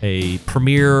a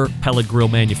premier pellet grill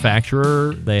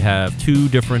manufacturer. They have 2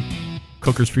 different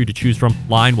cookers for you to choose from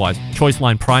line-wise. Choice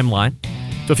line, prime line.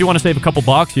 So if you want to save a couple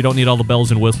bucks, you don't need all the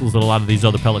bells and whistles that a lot of these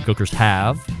other pellet cookers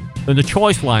have, then the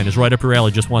choice line is right up your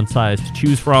alley. Just one size to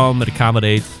choose from. It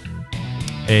accommodates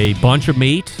a bunch of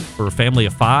meat for a family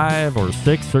of 5 or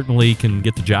 6. Certainly can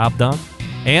get the job done.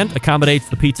 and accommodates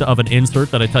the pizza oven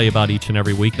insert that I tell you about each and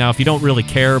every week. Now, if you don't really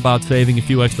care about saving a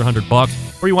few extra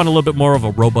 $100, or you want a little bit more of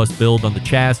a robust build on the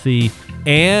chassis,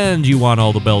 and you want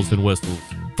all the bells and whistles,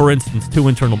 for instance, 2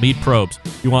 internal meat probes,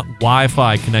 you want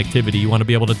Wi-Fi connectivity, you want to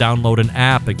be able to download an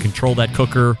app and control that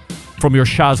cooker from your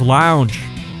Shaw's Lounge,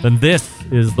 then this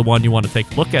is the one you want to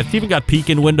take a look at. It's even got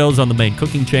peek-in windows on the main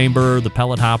cooking chamber, the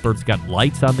pellet hopper. It's got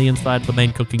lights on the inside of the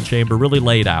main cooking chamber, really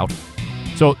laid out.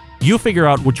 So you figure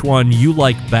out which one you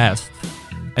like best,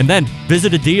 and then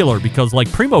visit a dealer, because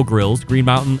like Primo Grills, Green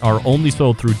Mountain are only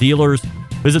sold through dealers.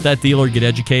 Visit that dealer, get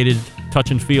educated,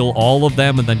 touch and feel all of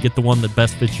them, and then get the one that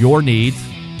best fits your needs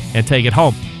and take it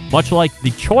home. Much like the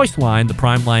Choice line, the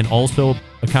Prime line also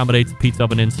accommodates the pizza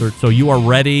oven insert, so you are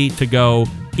ready to go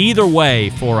either way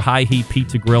for high heat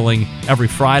pizza grilling every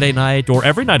Friday night or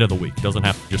every night of the week. Doesn't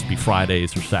have to just be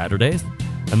Fridays or Saturdays,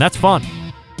 and that's fun.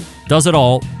 Does it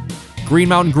all.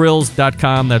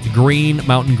 GreenMountainGrills.com. That's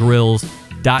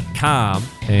GreenMountainGrills.com.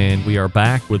 And we are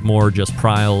back with more Just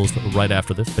Pryles right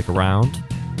after this. Stick around.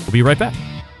 We'll be right back.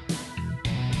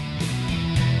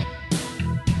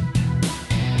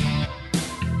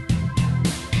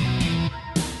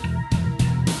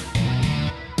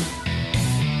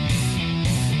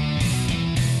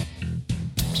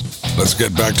 Let's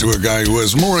get back to a guy who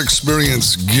has more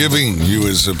experience giving you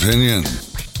his opinion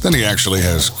than he actually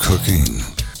has cooking.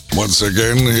 Once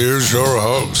again, here's your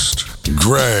host,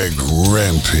 Greg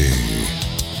Rempe.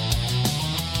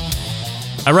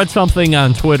 I read something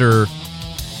on Twitter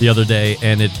the other day,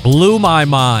 and it blew my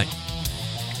mind.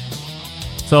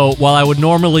 So while I would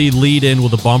normally lead in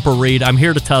with a bumper read, I'm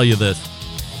here to tell you this.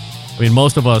 I mean,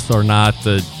 most of us are not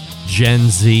the Gen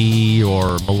Z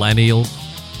or millennials.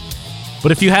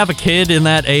 But if you have a kid in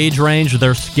that age range,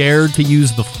 they're scared to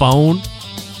use the phone.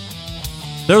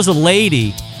 There's a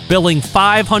lady billing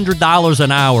 $500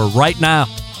 an hour right now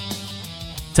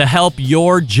to help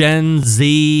your Gen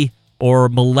Z or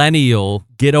millennial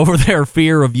get over their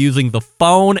fear of using the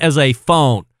phone as a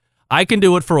phone. I can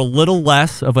do it for a little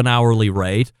less of an hourly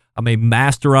rate. I'm a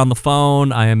master on the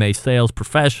phone. I am a sales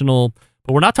professional.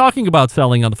 But we're not talking about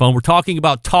selling on the phone. We're talking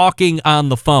about talking on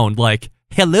the phone, like,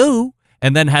 hello,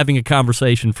 and then having a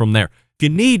conversation from there. If you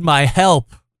need my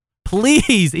help,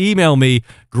 please email me,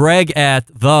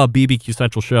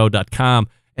 greg@thebbqcentralshow.com,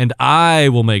 and I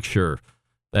will make sure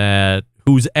that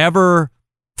who's ever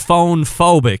phone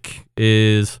phobic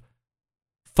is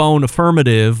phone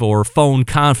affirmative or phone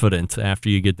confident after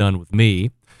you get done with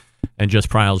me. And Just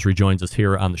Pryles rejoins us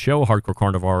here on the show,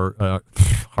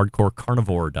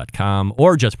 hardcorecarnivore.com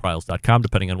or justpryles.com,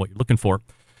 depending on what you're looking for.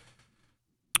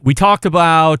 We talked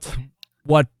about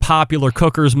what popular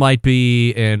cookers might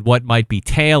be and what might be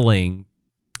tailing.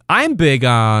 I'm big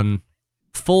on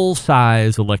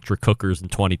full-size electric cookers in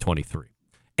 2023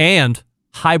 and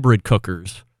hybrid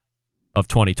cookers of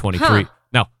 2023.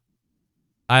 Now,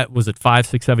 was it 5,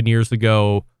 6, 7 years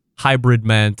ago? Hybrid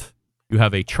meant you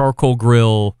have a charcoal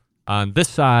grill on this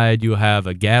side, you have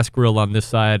a gas grill on this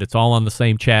side. It's all on the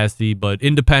same chassis, but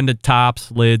independent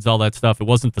tops, lids, all that stuff. It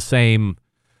wasn't the same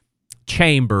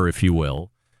chamber, if you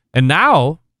will. And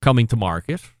now, coming to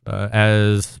market,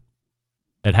 as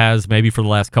it has maybe for the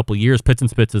last couple of years, Pits and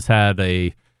Spits has had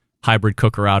a hybrid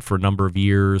cooker out for a number of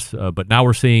years, but now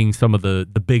we're seeing some of the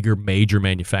bigger major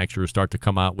manufacturers start to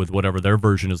come out with whatever their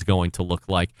version is going to look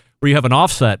like, where you have an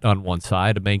offset on one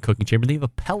side, a main cooking chamber, and then you have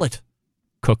a pellet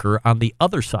cooker on the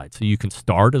other side. So you can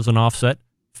start as an offset,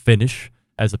 finish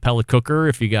as a pellet cooker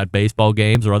if you got baseball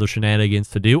games or other shenanigans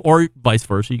to do, or vice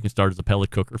versa. You can start as a pellet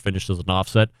cooker, finish as an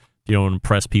offset. You don't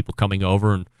impress people coming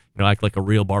over and act like a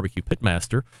real barbecue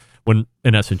pitmaster when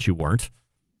in essence you weren't.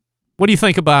 What do you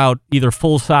think about either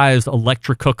full-size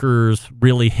electric cookers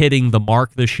really hitting the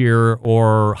mark this year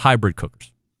or hybrid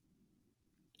cookers?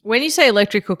 When you say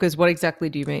electric cookers, what exactly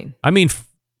do you mean? I mean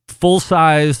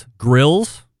full-size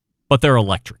grills, but they're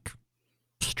electric.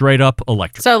 Straight up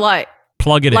electric. So like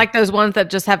plug it in. Like those ones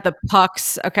that just have the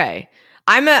pucks. Okay.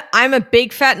 I'm a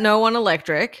big fat no on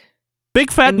electric. Big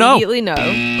fat Immediately no. no.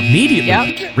 Immediately?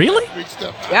 Yep. Really?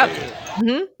 Yep.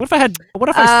 Mm-hmm. What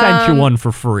if I sent you one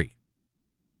for free?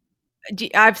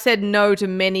 I've said no to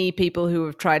many people who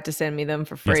have tried to send me them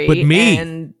for free. Yes, but me.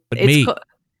 And but it's me.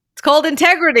 It's called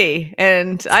integrity,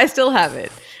 and I still have it.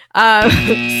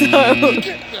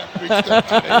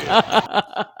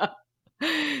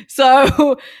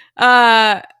 So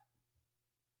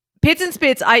Pits and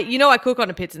Spits, I cook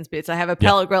on a Pits and Spits. I have a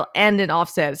pellet grill and an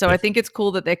offset. So I think it's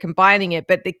cool that they're combining it.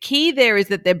 But the key there is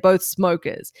that they're both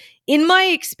smokers. In my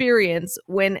experience,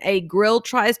 when a grill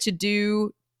tries to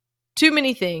do too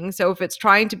many things, so if it's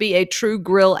trying to be a true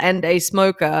grill and a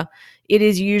smoker, it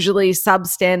is usually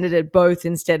substandard at both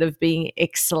instead of being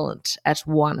excellent at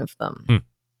one of them.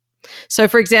 So,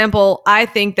 for example, I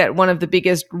think that one of the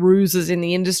biggest ruses in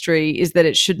the industry is that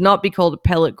it should not be called a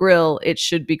pellet grill. It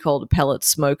should be called a pellet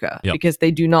smoker because they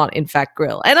do not, in fact,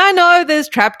 grill. And I know there's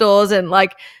trapdoors and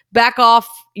like back off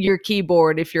your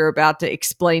keyboard if you're about to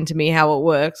explain to me how it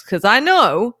works, because I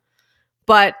know,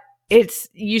 but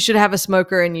you should have a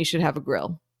smoker and you should have a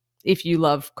grill if you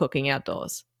love cooking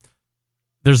outdoors.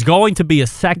 There's going to be a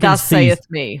second Thus season.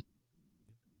 saith me.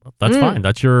 That's fine.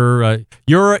 That's you're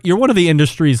one of the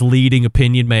industry's leading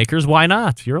opinion makers. Why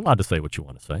not? You're allowed to say what you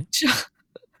want to say.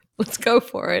 Let's go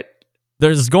for it.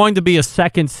 There's going to be a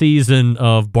second season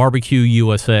of Barbecue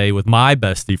USA with my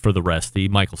bestie for the restie,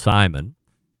 Michael Simon.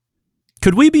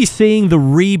 Could we be seeing the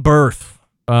rebirth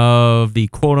of the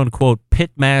quote-unquote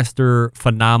pitmaster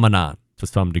phenomenon to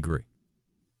some degree?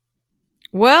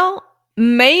 Well,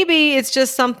 maybe it's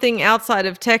just something outside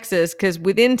of Texas, because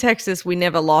within Texas, we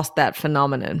never lost that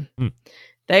phenomenon.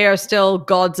 They are still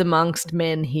gods amongst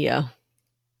men here.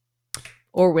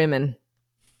 Or women.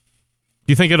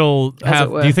 Do you think do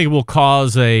you think it will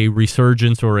cause a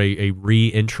resurgence or a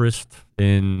re-interest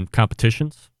in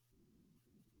competitions?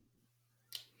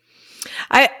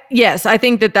 Yes, I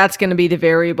think that's going to be the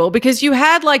variable, because you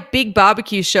had like big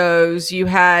barbecue shows, you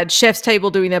had Chef's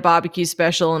Table doing their barbecue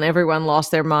special and everyone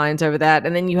lost their minds over that.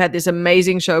 And then you had this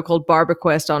amazing show called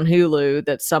BarbeQuest on Hulu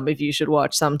that some of you should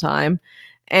watch sometime.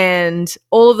 And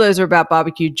all of those are about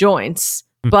barbecue joints,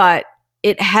 but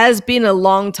it has been a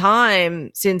long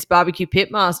time since Barbecue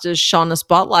Pitmasters shone a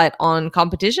spotlight on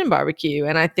competition barbecue.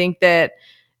 And I think that,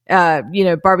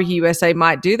 Barbecue USA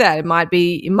might do that. It might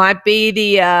be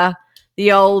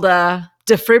the old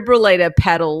defibrillator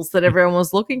paddles that everyone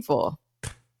was looking for.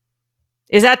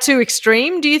 Is that too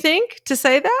extreme, do you think, to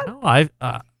say that?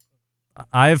 No,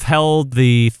 I've held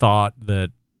the thought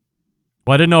that,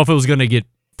 I didn't know if it was going to get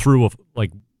through,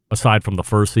 aside from the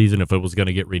first season, if it was going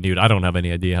to get renewed. I don't have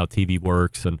any idea how TV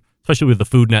works, and especially with the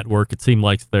Food Network, it seemed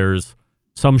like there's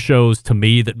some shows to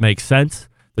me that make sense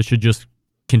that should just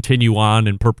continue on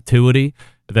in perpetuity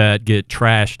that get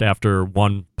trashed after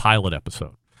one pilot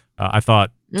episode. I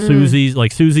thought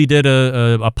Susie did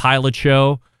a pilot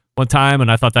show one time,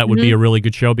 and I thought that would be a really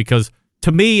good show, because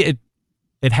to me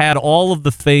it had all of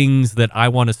the things that I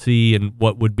want to see in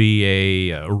what would be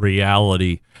a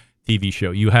reality TV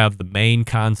show. You have the main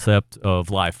concept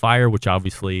of live fire, which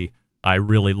obviously I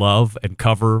really love and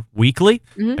cover weekly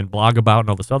and blog about and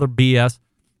all this other BS.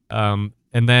 And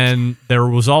then there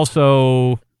was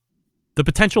also the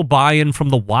potential buy-in from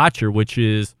the watcher, which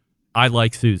is, I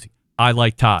like Susie, I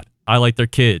like Todd, I like their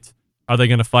kids. Are they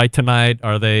going to fight tonight?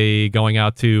 Are they going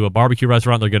out to a barbecue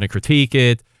restaurant? They're going to critique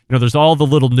it. There's all the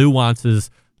little nuances,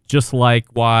 just like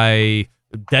why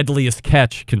Deadliest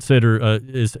Catch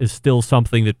is still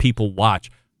something that people watch.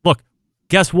 Look,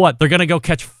 guess what? They're going to go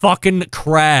catch fucking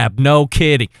crab. No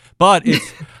kidding. But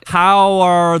it's how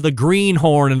are the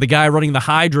greenhorn and the guy running the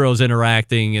hydros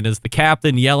interacting, and is the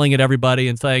captain yelling at everybody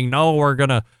and saying, no, we're going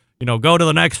to, go to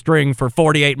the next string for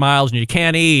 48 miles and you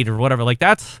can't eat or whatever. Like,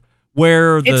 that's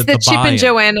where it's the Chip and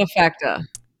Joanna factor.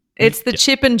 It's the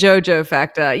Chip and JoJo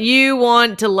factor. You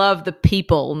want to love the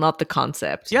people, not the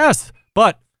concept. Yes,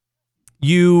 but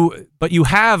you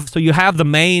have the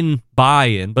main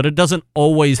buy-in, but it doesn't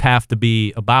always have to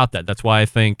be about that. That's why I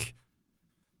think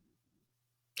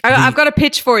I've got a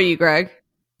pitch for you, Greg.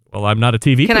 Well, I'm not a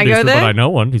TV producer, but I know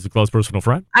one. He's a close personal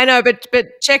friend. I know,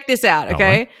 but check this out,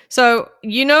 okay? Right. So,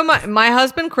 my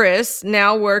husband, Chris,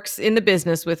 now works in the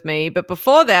business with me, but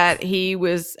before that, he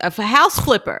was a house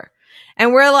flipper.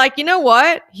 And we're like, you know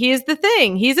what? Here's the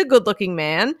thing. He's a good-looking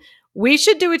man. We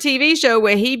should do a TV show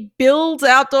where he builds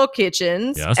outdoor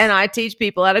kitchens, and I teach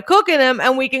people how to cook in them,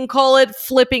 and we can call it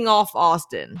Flipping Off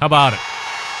Austin. How about it?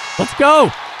 Let's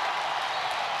go.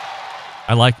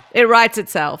 I like it. It writes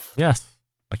itself. Yes.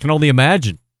 I can only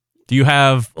imagine. Do you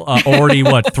have already,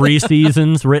 3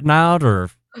 seasons written out? Or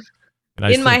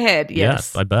in my head, yes.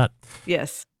 Yes, I bet.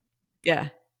 Yes. Yeah.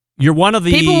 You're one of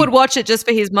the... People would watch it just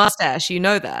for his mustache. You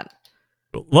know that.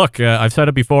 Look, I've said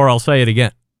it before. I'll say it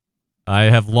again. I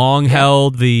have long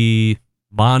held the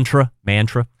mantra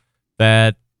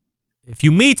that if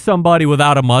you meet somebody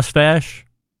without a mustache,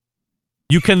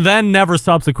 you can then never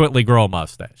subsequently grow a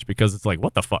mustache, because it's like,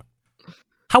 what the fuck?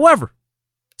 However,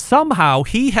 somehow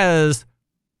he has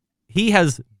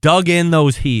dug in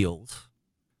those heels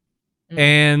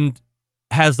and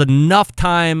has enough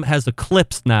time, has a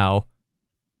clips now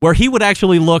where he would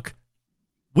actually look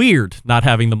weird not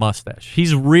having the mustache.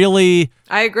 He's really...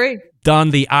 I agree.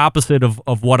 Done the opposite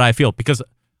of what I feel, because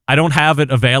I don't have it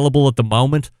available at the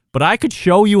moment, but I could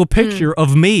show you a picture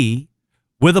of me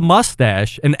with a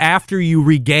mustache, and after you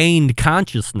regained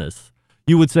consciousness,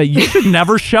 you would say, you should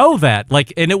never show that.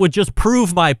 Like, and it would just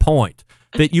prove my point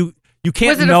that you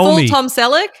can't know me. Was it a full Tom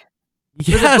Selleck?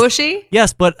 Yes. Was it bushy?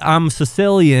 Yes, but I'm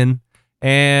Sicilian,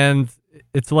 and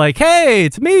it's like, hey,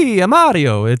 it's me, I'm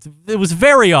Mario. It was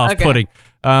very off-putting.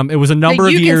 It was a number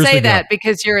of years ago. You can say that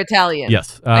because you're Italian.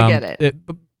 Yes. I get it.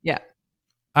 Yeah.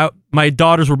 My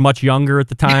daughters were much younger at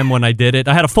the time when I did it.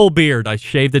 I had a full beard. I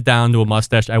shaved it down to a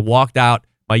mustache. I walked out.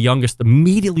 My youngest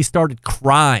immediately started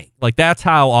crying. Like, that's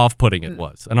how off-putting it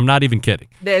was. And I'm not even kidding.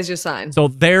 There's your sign. So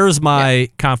there's my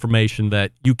confirmation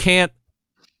that you can't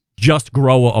just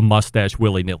grow a mustache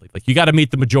willy-nilly. Like, you got to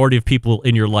meet the majority of people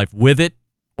in your life with it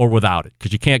or without it,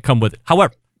 because you can't come with it.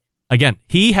 However, again,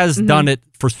 he has done it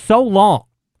for so long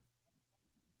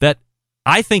that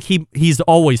I think he's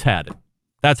always had it.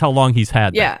 That's how long he's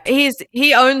had that.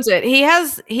 He owns it. He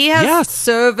has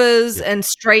servers and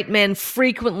straight men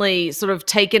frequently sort of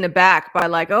taken aback by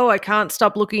like, oh, I can't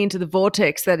stop looking into the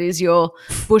vortex that is your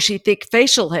bushy, thick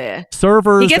facial hair.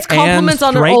 Servers, he gets compliments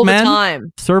on it all the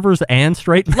time. Servers and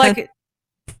straight men?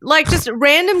 Like just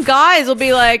random guys will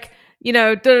be like, you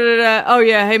know, oh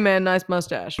yeah, hey man, nice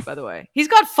mustache, by the way. He's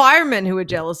got firemen who are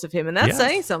jealous of him, and that's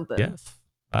saying something. Yes.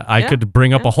 I could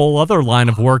bring up a whole other line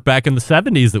of work back in the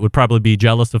 70s that would probably be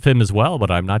jealous of him as well,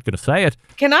 but I'm not going to say it.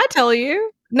 Can I tell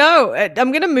you? No,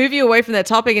 I'm going to move you away from that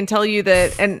topic and tell you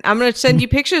that, and I'm going to send you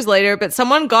pictures later, but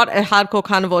someone got a hardcore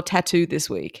carnivore tattoo this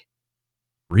week.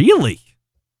 Really?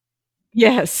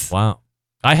 Yes. Wow.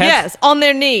 Yes, on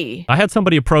their knee. I had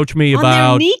somebody approach me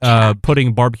about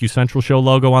putting Barbecue Central Show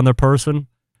logo on their person,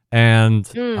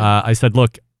 and I said,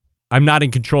 look, I'm not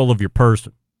in control of your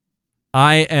person.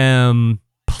 I am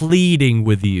pleading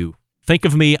with you. Think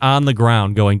of me on the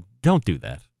ground going, don't do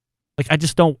that. Like, I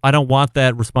don't want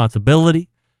that responsibility.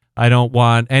 I don't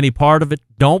want any part of it.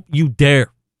 Don't you dare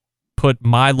put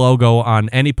my logo on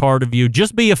any part of you.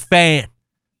 Just be a fan.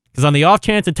 Because on the off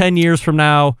chance of 10 years from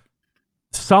now,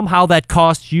 somehow that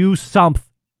costs you something.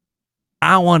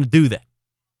 I don't want to do that.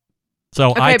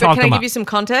 So I talked but can I give out. You some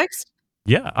context?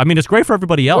 Yeah. I mean, it's great for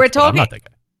everybody else. I'm not that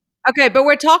guy. Okay, but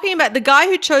we're talking about the guy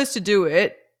who chose to do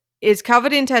it is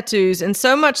covered in tattoos, and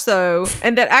so much so,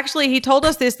 and that actually he told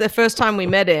us this the first time we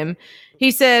met him.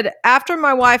 He said, after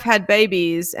my wife had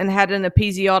babies and had an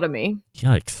episiotomy.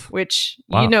 Yikes. Which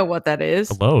you know what that is.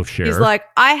 Hello, Cher. He's like,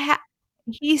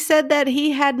 he said that he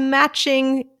had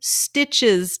matching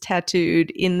stitches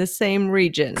tattooed in the same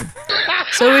region.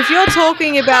 So if you're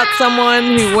talking about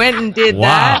someone who went and did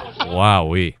that.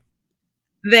 Wowee.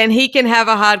 Then he can have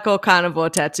a hardcore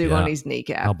carnivore tattoo on his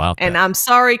kneecap. How about that? And I'm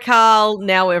sorry, Carl.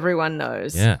 Now everyone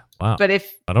knows. Yeah. Wow. But I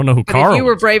don't know who Carl if you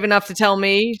were brave enough to tell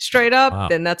me straight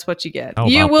up, then that's what you get.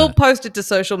 You will post it to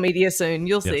social media soon.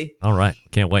 You'll see. All right.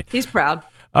 Can't wait. He's proud.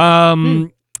 Do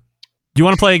you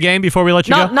want to play a game before we let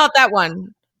you go? Not that one.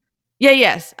 Yeah,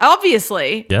 yes.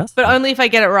 Obviously. Yes. But only if I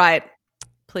get it right.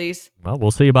 Please. Well,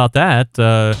 we'll see about that.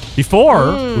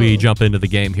 Before we jump into the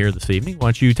game here this evening, why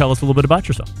don't you tell us a little bit about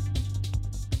yourself?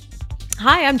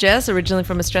 Hi, I'm Jess, originally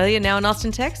from Australia, now in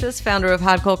Austin, Texas, founder of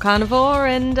Hardcore Carnivore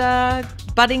and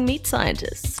budding meat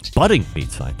scientist. Budding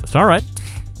meat scientist. All right.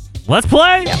 Let's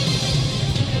play. Yep.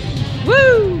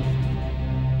 Woo!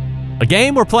 A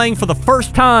game we're playing for the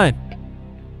first time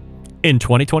in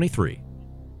 2023.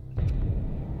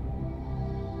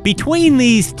 Between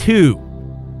these two,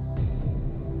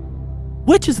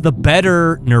 which is the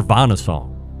better Nirvana song?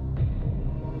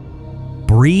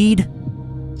 Breed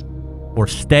or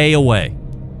Stay Away?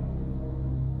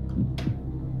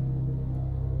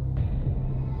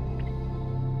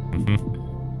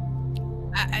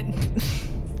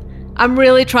 I'm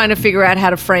really trying to figure out how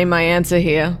to frame my answer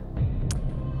here.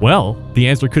 Well, the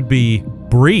answer could be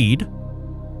Breed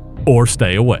or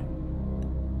Stay Away.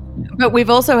 But we've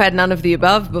also had none of the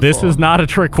above before. This is not a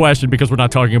trick question because we're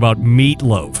not talking about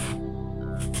meatloaf.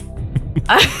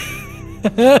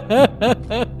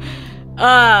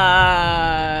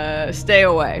 Stay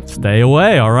away. Stay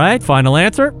away, all right? Final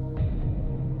answer?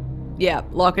 Yeah,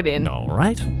 lock it in. All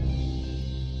right.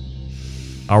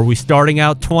 Are we starting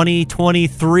out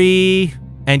 2023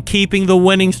 and keeping the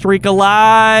winning streak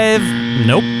alive?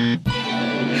 Nope.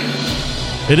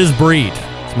 It is Breed.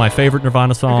 It's my favorite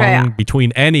Nirvana song. Okay.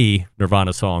 Between any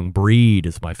Nirvana song, Breed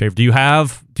is my favorite. Do you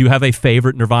have a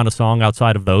favorite Nirvana song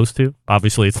outside of those two?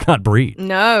 Obviously, it's not Breed.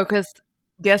 No, because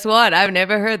guess what? I've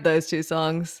never heard those two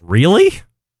songs. Really?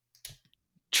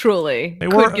 Truly.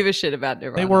 Couldn't give a shit about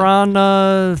Nirvana. They were on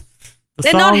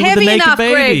They're not heavy enough,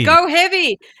 Greg. Go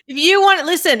heavy.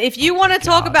 If you want to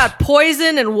talk about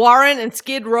Poison and Warrant and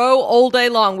Skid Row all day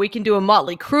long, we can do a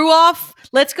Motley Crue off.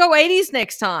 Let's go 80s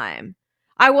next time.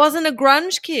 I wasn't a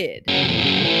grunge kid.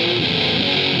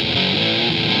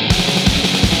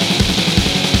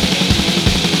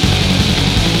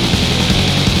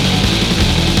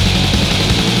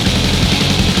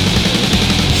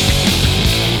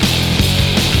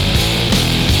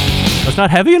 That's not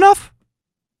heavy enough?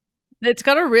 It's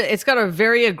got a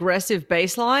very aggressive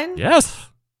bass line. Yes.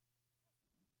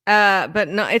 But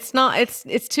no, it's not.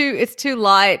 It's too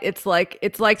light. It's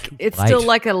still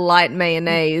like a light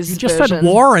mayonnaise. You just version. said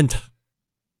Warrant.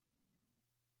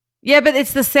 Yeah, but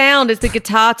it's the sound. It's the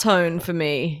guitar tone for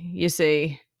me. You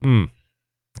see.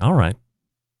 All right.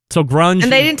 So grunge,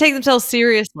 and they didn't take themselves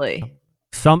seriously.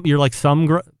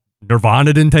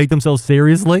 Nirvana didn't take themselves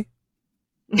seriously.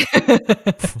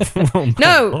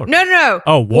 No.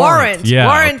 Oh, Warrant. Yeah,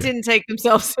 Warrant okay. didn't take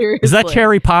themselves seriously. Is that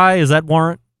Cherry Pie? Is that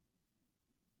Warrant?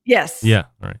 Yes. Yeah.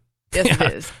 All right. Yes,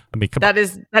 it is. I mean, that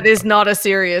is not a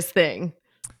serious thing.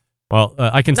 Well,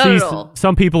 I can Not see at all.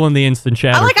 some people in the instant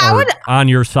chat are on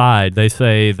your side. They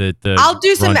say that I'll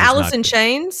do some grunge is Alice not in good.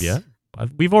 Chains. Yeah,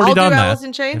 we've already done that. Alice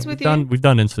in Chains with you. We've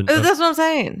done instant. That's what I'm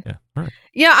saying. Yeah. All right.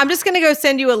 Yeah, I'm just going to go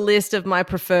send you a list of my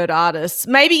preferred artists.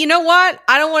 Maybe, you know what?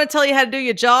 I don't want to tell you how to do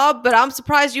your job, but I'm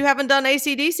surprised you haven't done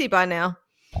AC/DC by now.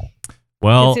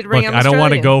 Well, look, Considering I'm I don't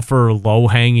want to Australian. go for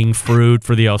low-hanging fruit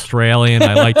for the Australian.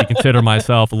 I like to consider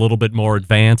myself a little bit more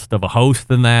advanced of a host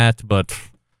than that, but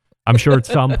I'm sure at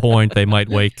some point they might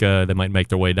make their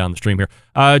way down the stream here.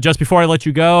 Just before I let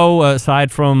you go,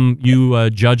 aside from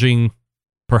you judging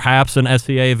perhaps an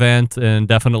SCA event and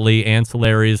definitely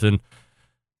ancillaries and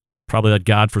probably that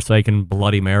godforsaken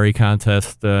Bloody Mary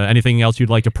contest, anything else you'd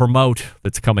like to promote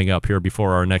that's coming up here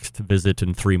before our next visit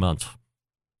in 3 months?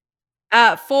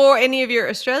 For any of your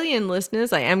Australian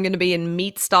listeners, I am going to be in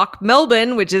Meatstock,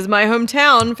 Melbourne, which is my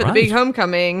hometown for the big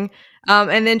homecoming.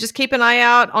 And then just keep an eye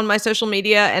out on my social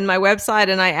media and my website,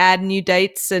 and I add new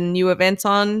dates and new events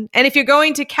on. And if you're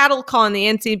going to CattleCon, the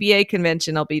NCBA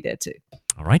convention, I'll be there too.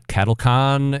 All right,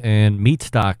 CattleCon and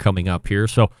Meatstock coming up here.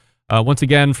 So once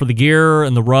again, for the gear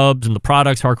and the rubs and the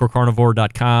products,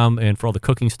 hardcorecarnivore.com, and for all the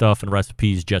cooking stuff and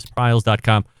recipes,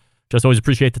 JessPryles.com. Just always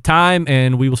appreciate the time,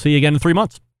 and we will see you again in 3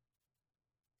 months.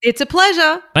 It's a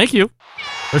pleasure. Thank you.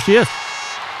 There she is.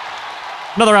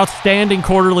 Another outstanding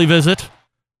quarterly visit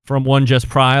from one Jess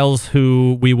Pryles,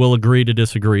 who we will agree to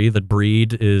disagree that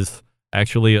Breed is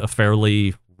actually a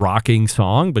fairly rocking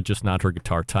song, but just not her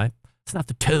guitar type. It's not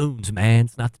the tunes, man.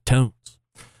 It's not the tunes.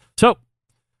 So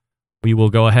we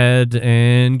will go ahead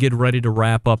and get ready to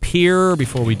wrap up here.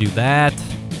 Before we do that,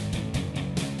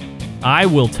 I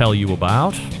will tell you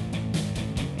about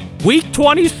Week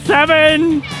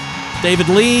 27. David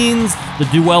Leans, the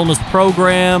Do Wellness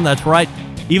program. That's right.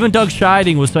 Even Doug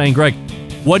Scheiding was saying, Greg,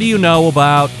 what do you know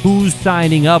about who's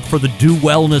signing up for the Do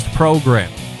Wellness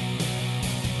program?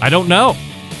 I don't know.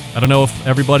 I don't know if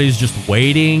everybody's just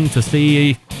waiting to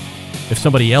see if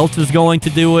somebody else is going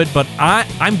to do it, but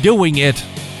I'm doing it.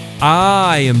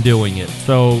 I am doing it.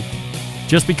 So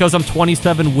just because I'm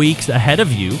 27 weeks ahead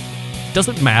of you,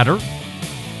 doesn't matter.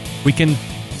 We can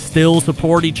still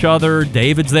support each other.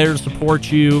 David's there to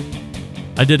support you.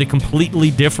 I did it completely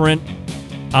different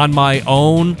on my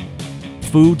own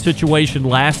food situation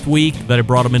last week that I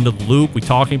brought him into the loop. We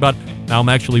talking about now I'm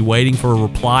actually waiting for a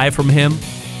reply from him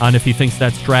on if he thinks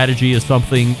that strategy is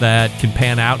something that can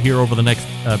pan out here over the next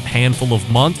handful of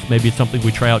months. Maybe it's something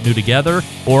we try out new together,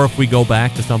 or if we go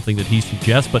back to something that he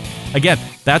suggests. But again,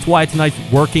 that's why it's nice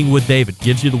working with David.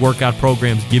 Gives you the workout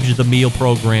programs, gives you the meal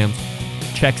programs,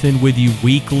 checks in with you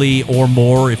weekly or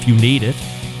more if you need it.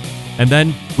 And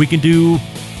then we can do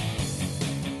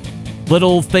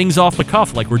little things off the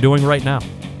cuff like we're doing right now.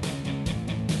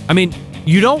 I mean,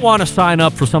 you don't want to sign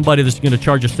up for somebody that's going to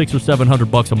charge you $600 or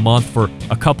 $700 a month for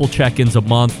a couple check-ins a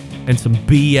month and some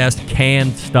BS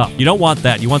canned stuff. You don't want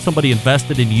that. You want somebody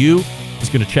invested in you who's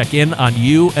going to check in on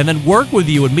you and then work with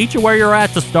you and meet you where you're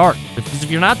at to start. Because if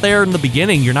you're not there in the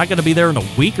beginning, you're not going to be there in a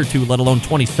week or two, let alone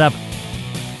 27.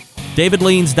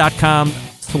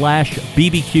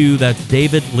 DavidLeans.com/BBQ. That's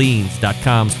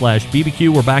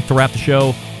DavidLeans.com/BBQ. We're back to wrap the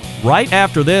show right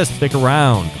after this. Stick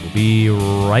around. We'll be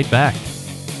right back.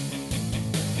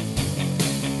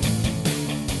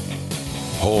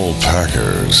 Whole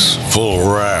packers,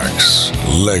 full racks,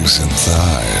 legs and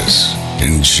thighs,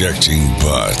 injecting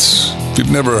butts. If you've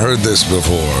never heard this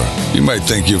before, you might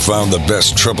think you found the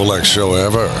best XXX show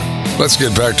ever. Let's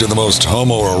get back to the most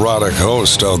homoerotic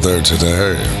host out there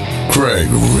today, Greg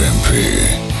Rempe.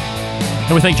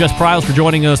 And we thank Jess Pryles for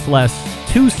joining us the last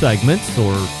two segments,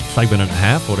 or segment and a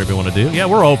half, whatever you want to do. Yeah,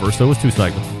 we're over, so it was two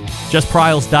segments.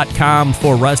 JessPryles.com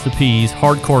for recipes,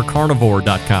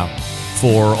 hardcorecarnivore.com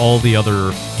for all the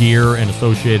other gear and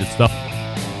associated stuff.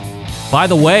 By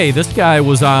the way, this guy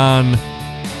was on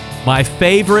my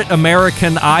favorite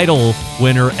American Idol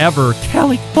winner ever,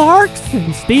 Kelly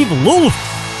Clarkson, Steve Loof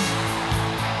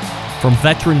from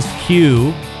Veterans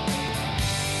Q.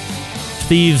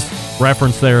 Steve's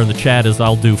reference there in the chat is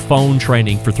I'll do phone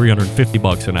training for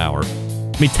 $350 an hour.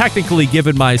 I mean, technically,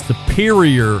 given my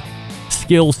superior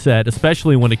skill set,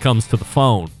 especially when it comes to the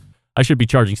phone, I should be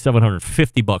charging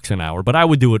 $750 an hour, but I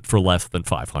would do it for less than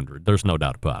 $500. There's no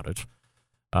doubt about it.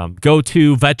 Go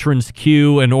to Veterans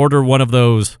Q and order one of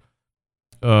those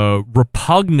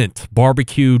repugnant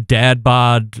barbecue dad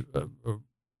bod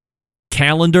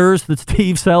calendars that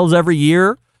Steve sells every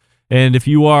year. And if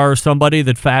you are somebody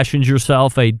that fashions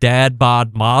yourself a dad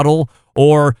bod model,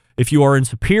 or if you are in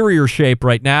superior shape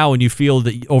right now and you feel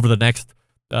that over the next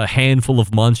handful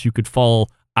of months you could fall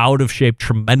out of shape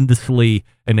tremendously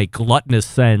in a gluttonous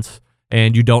sense,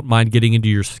 and you don't mind getting into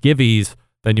your skivvies,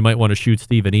 then you might want to shoot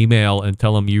Steve an email and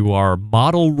tell him you are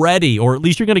model ready, or at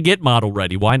least you're going to get model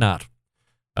ready. Why not?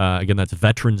 Again, that's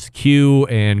Veterans Q,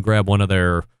 and grab one of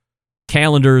their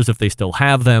calendars if they still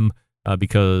have them,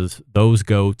 because those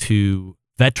go to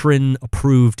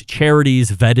veteran-approved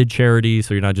charities, vetted charities,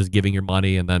 so you're not just giving your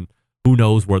money and then who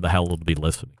knows where the hell it'll be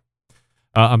listening.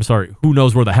 Who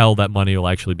knows where the hell that money will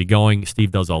actually be going.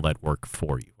 Steve does all that work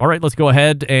for you. All right, let's go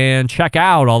ahead and check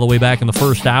out all the way back in the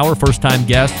first hour. First-time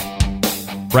guest,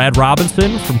 Brad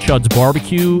Robinson from Chud's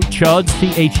Barbecue. Chud's,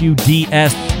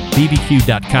 CHUDS,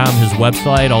 BBQ.com, his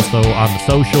website, also on the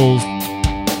socials.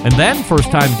 And then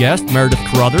first-time guest, Meredith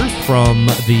Carruthers from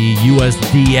the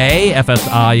USDA,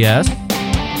 FSIS.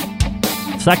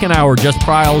 Second hour, Jess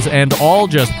Pryles and all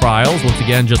Jess Pryles. Once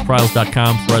again,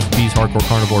 JessPryles.com for recipes,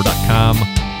 HardcoreCarnivore.com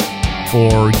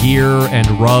for gear and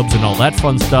rubs and all that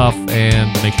fun stuff.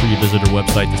 And make sure you visit her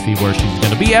website to see where she's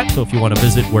going to be at. So if you want to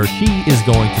visit where she is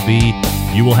going to be,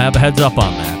 you will have a heads up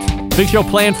on that. Big show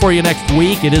planned for you next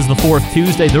week. It is the 4th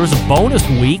Tuesday. There's a bonus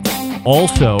week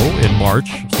also in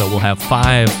March, so we'll have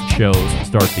 5 shows to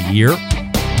start the year.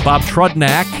 Bob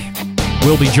Trudnak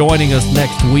will be joining us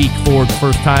next week for the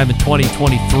first time in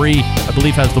 2023. I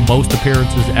believe has the most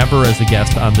appearances ever as a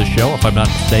guest on this show, if I'm not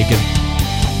mistaken.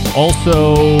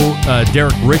 Also,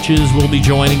 Derek Riches will be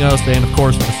joining us, and of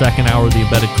course, in the second hour, the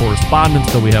embedded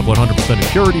correspondence. So we have 100%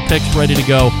 assurity picks ready to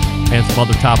go, and some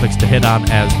other topics to hit on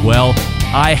as well.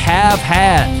 I have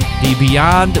had the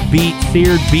Beyond Beat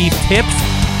seared beef tips,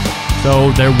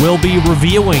 so there will be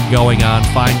reviewing going on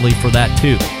finally for that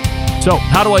too. So,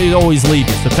 how do I always leave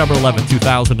you? September 11,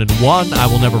 2001. I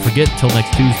will never forget. Until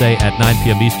next Tuesday at 9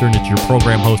 p.m. Eastern, it's your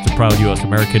program host and proud U.S.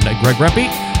 American, Greg Rempe.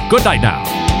 Good night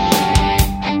now.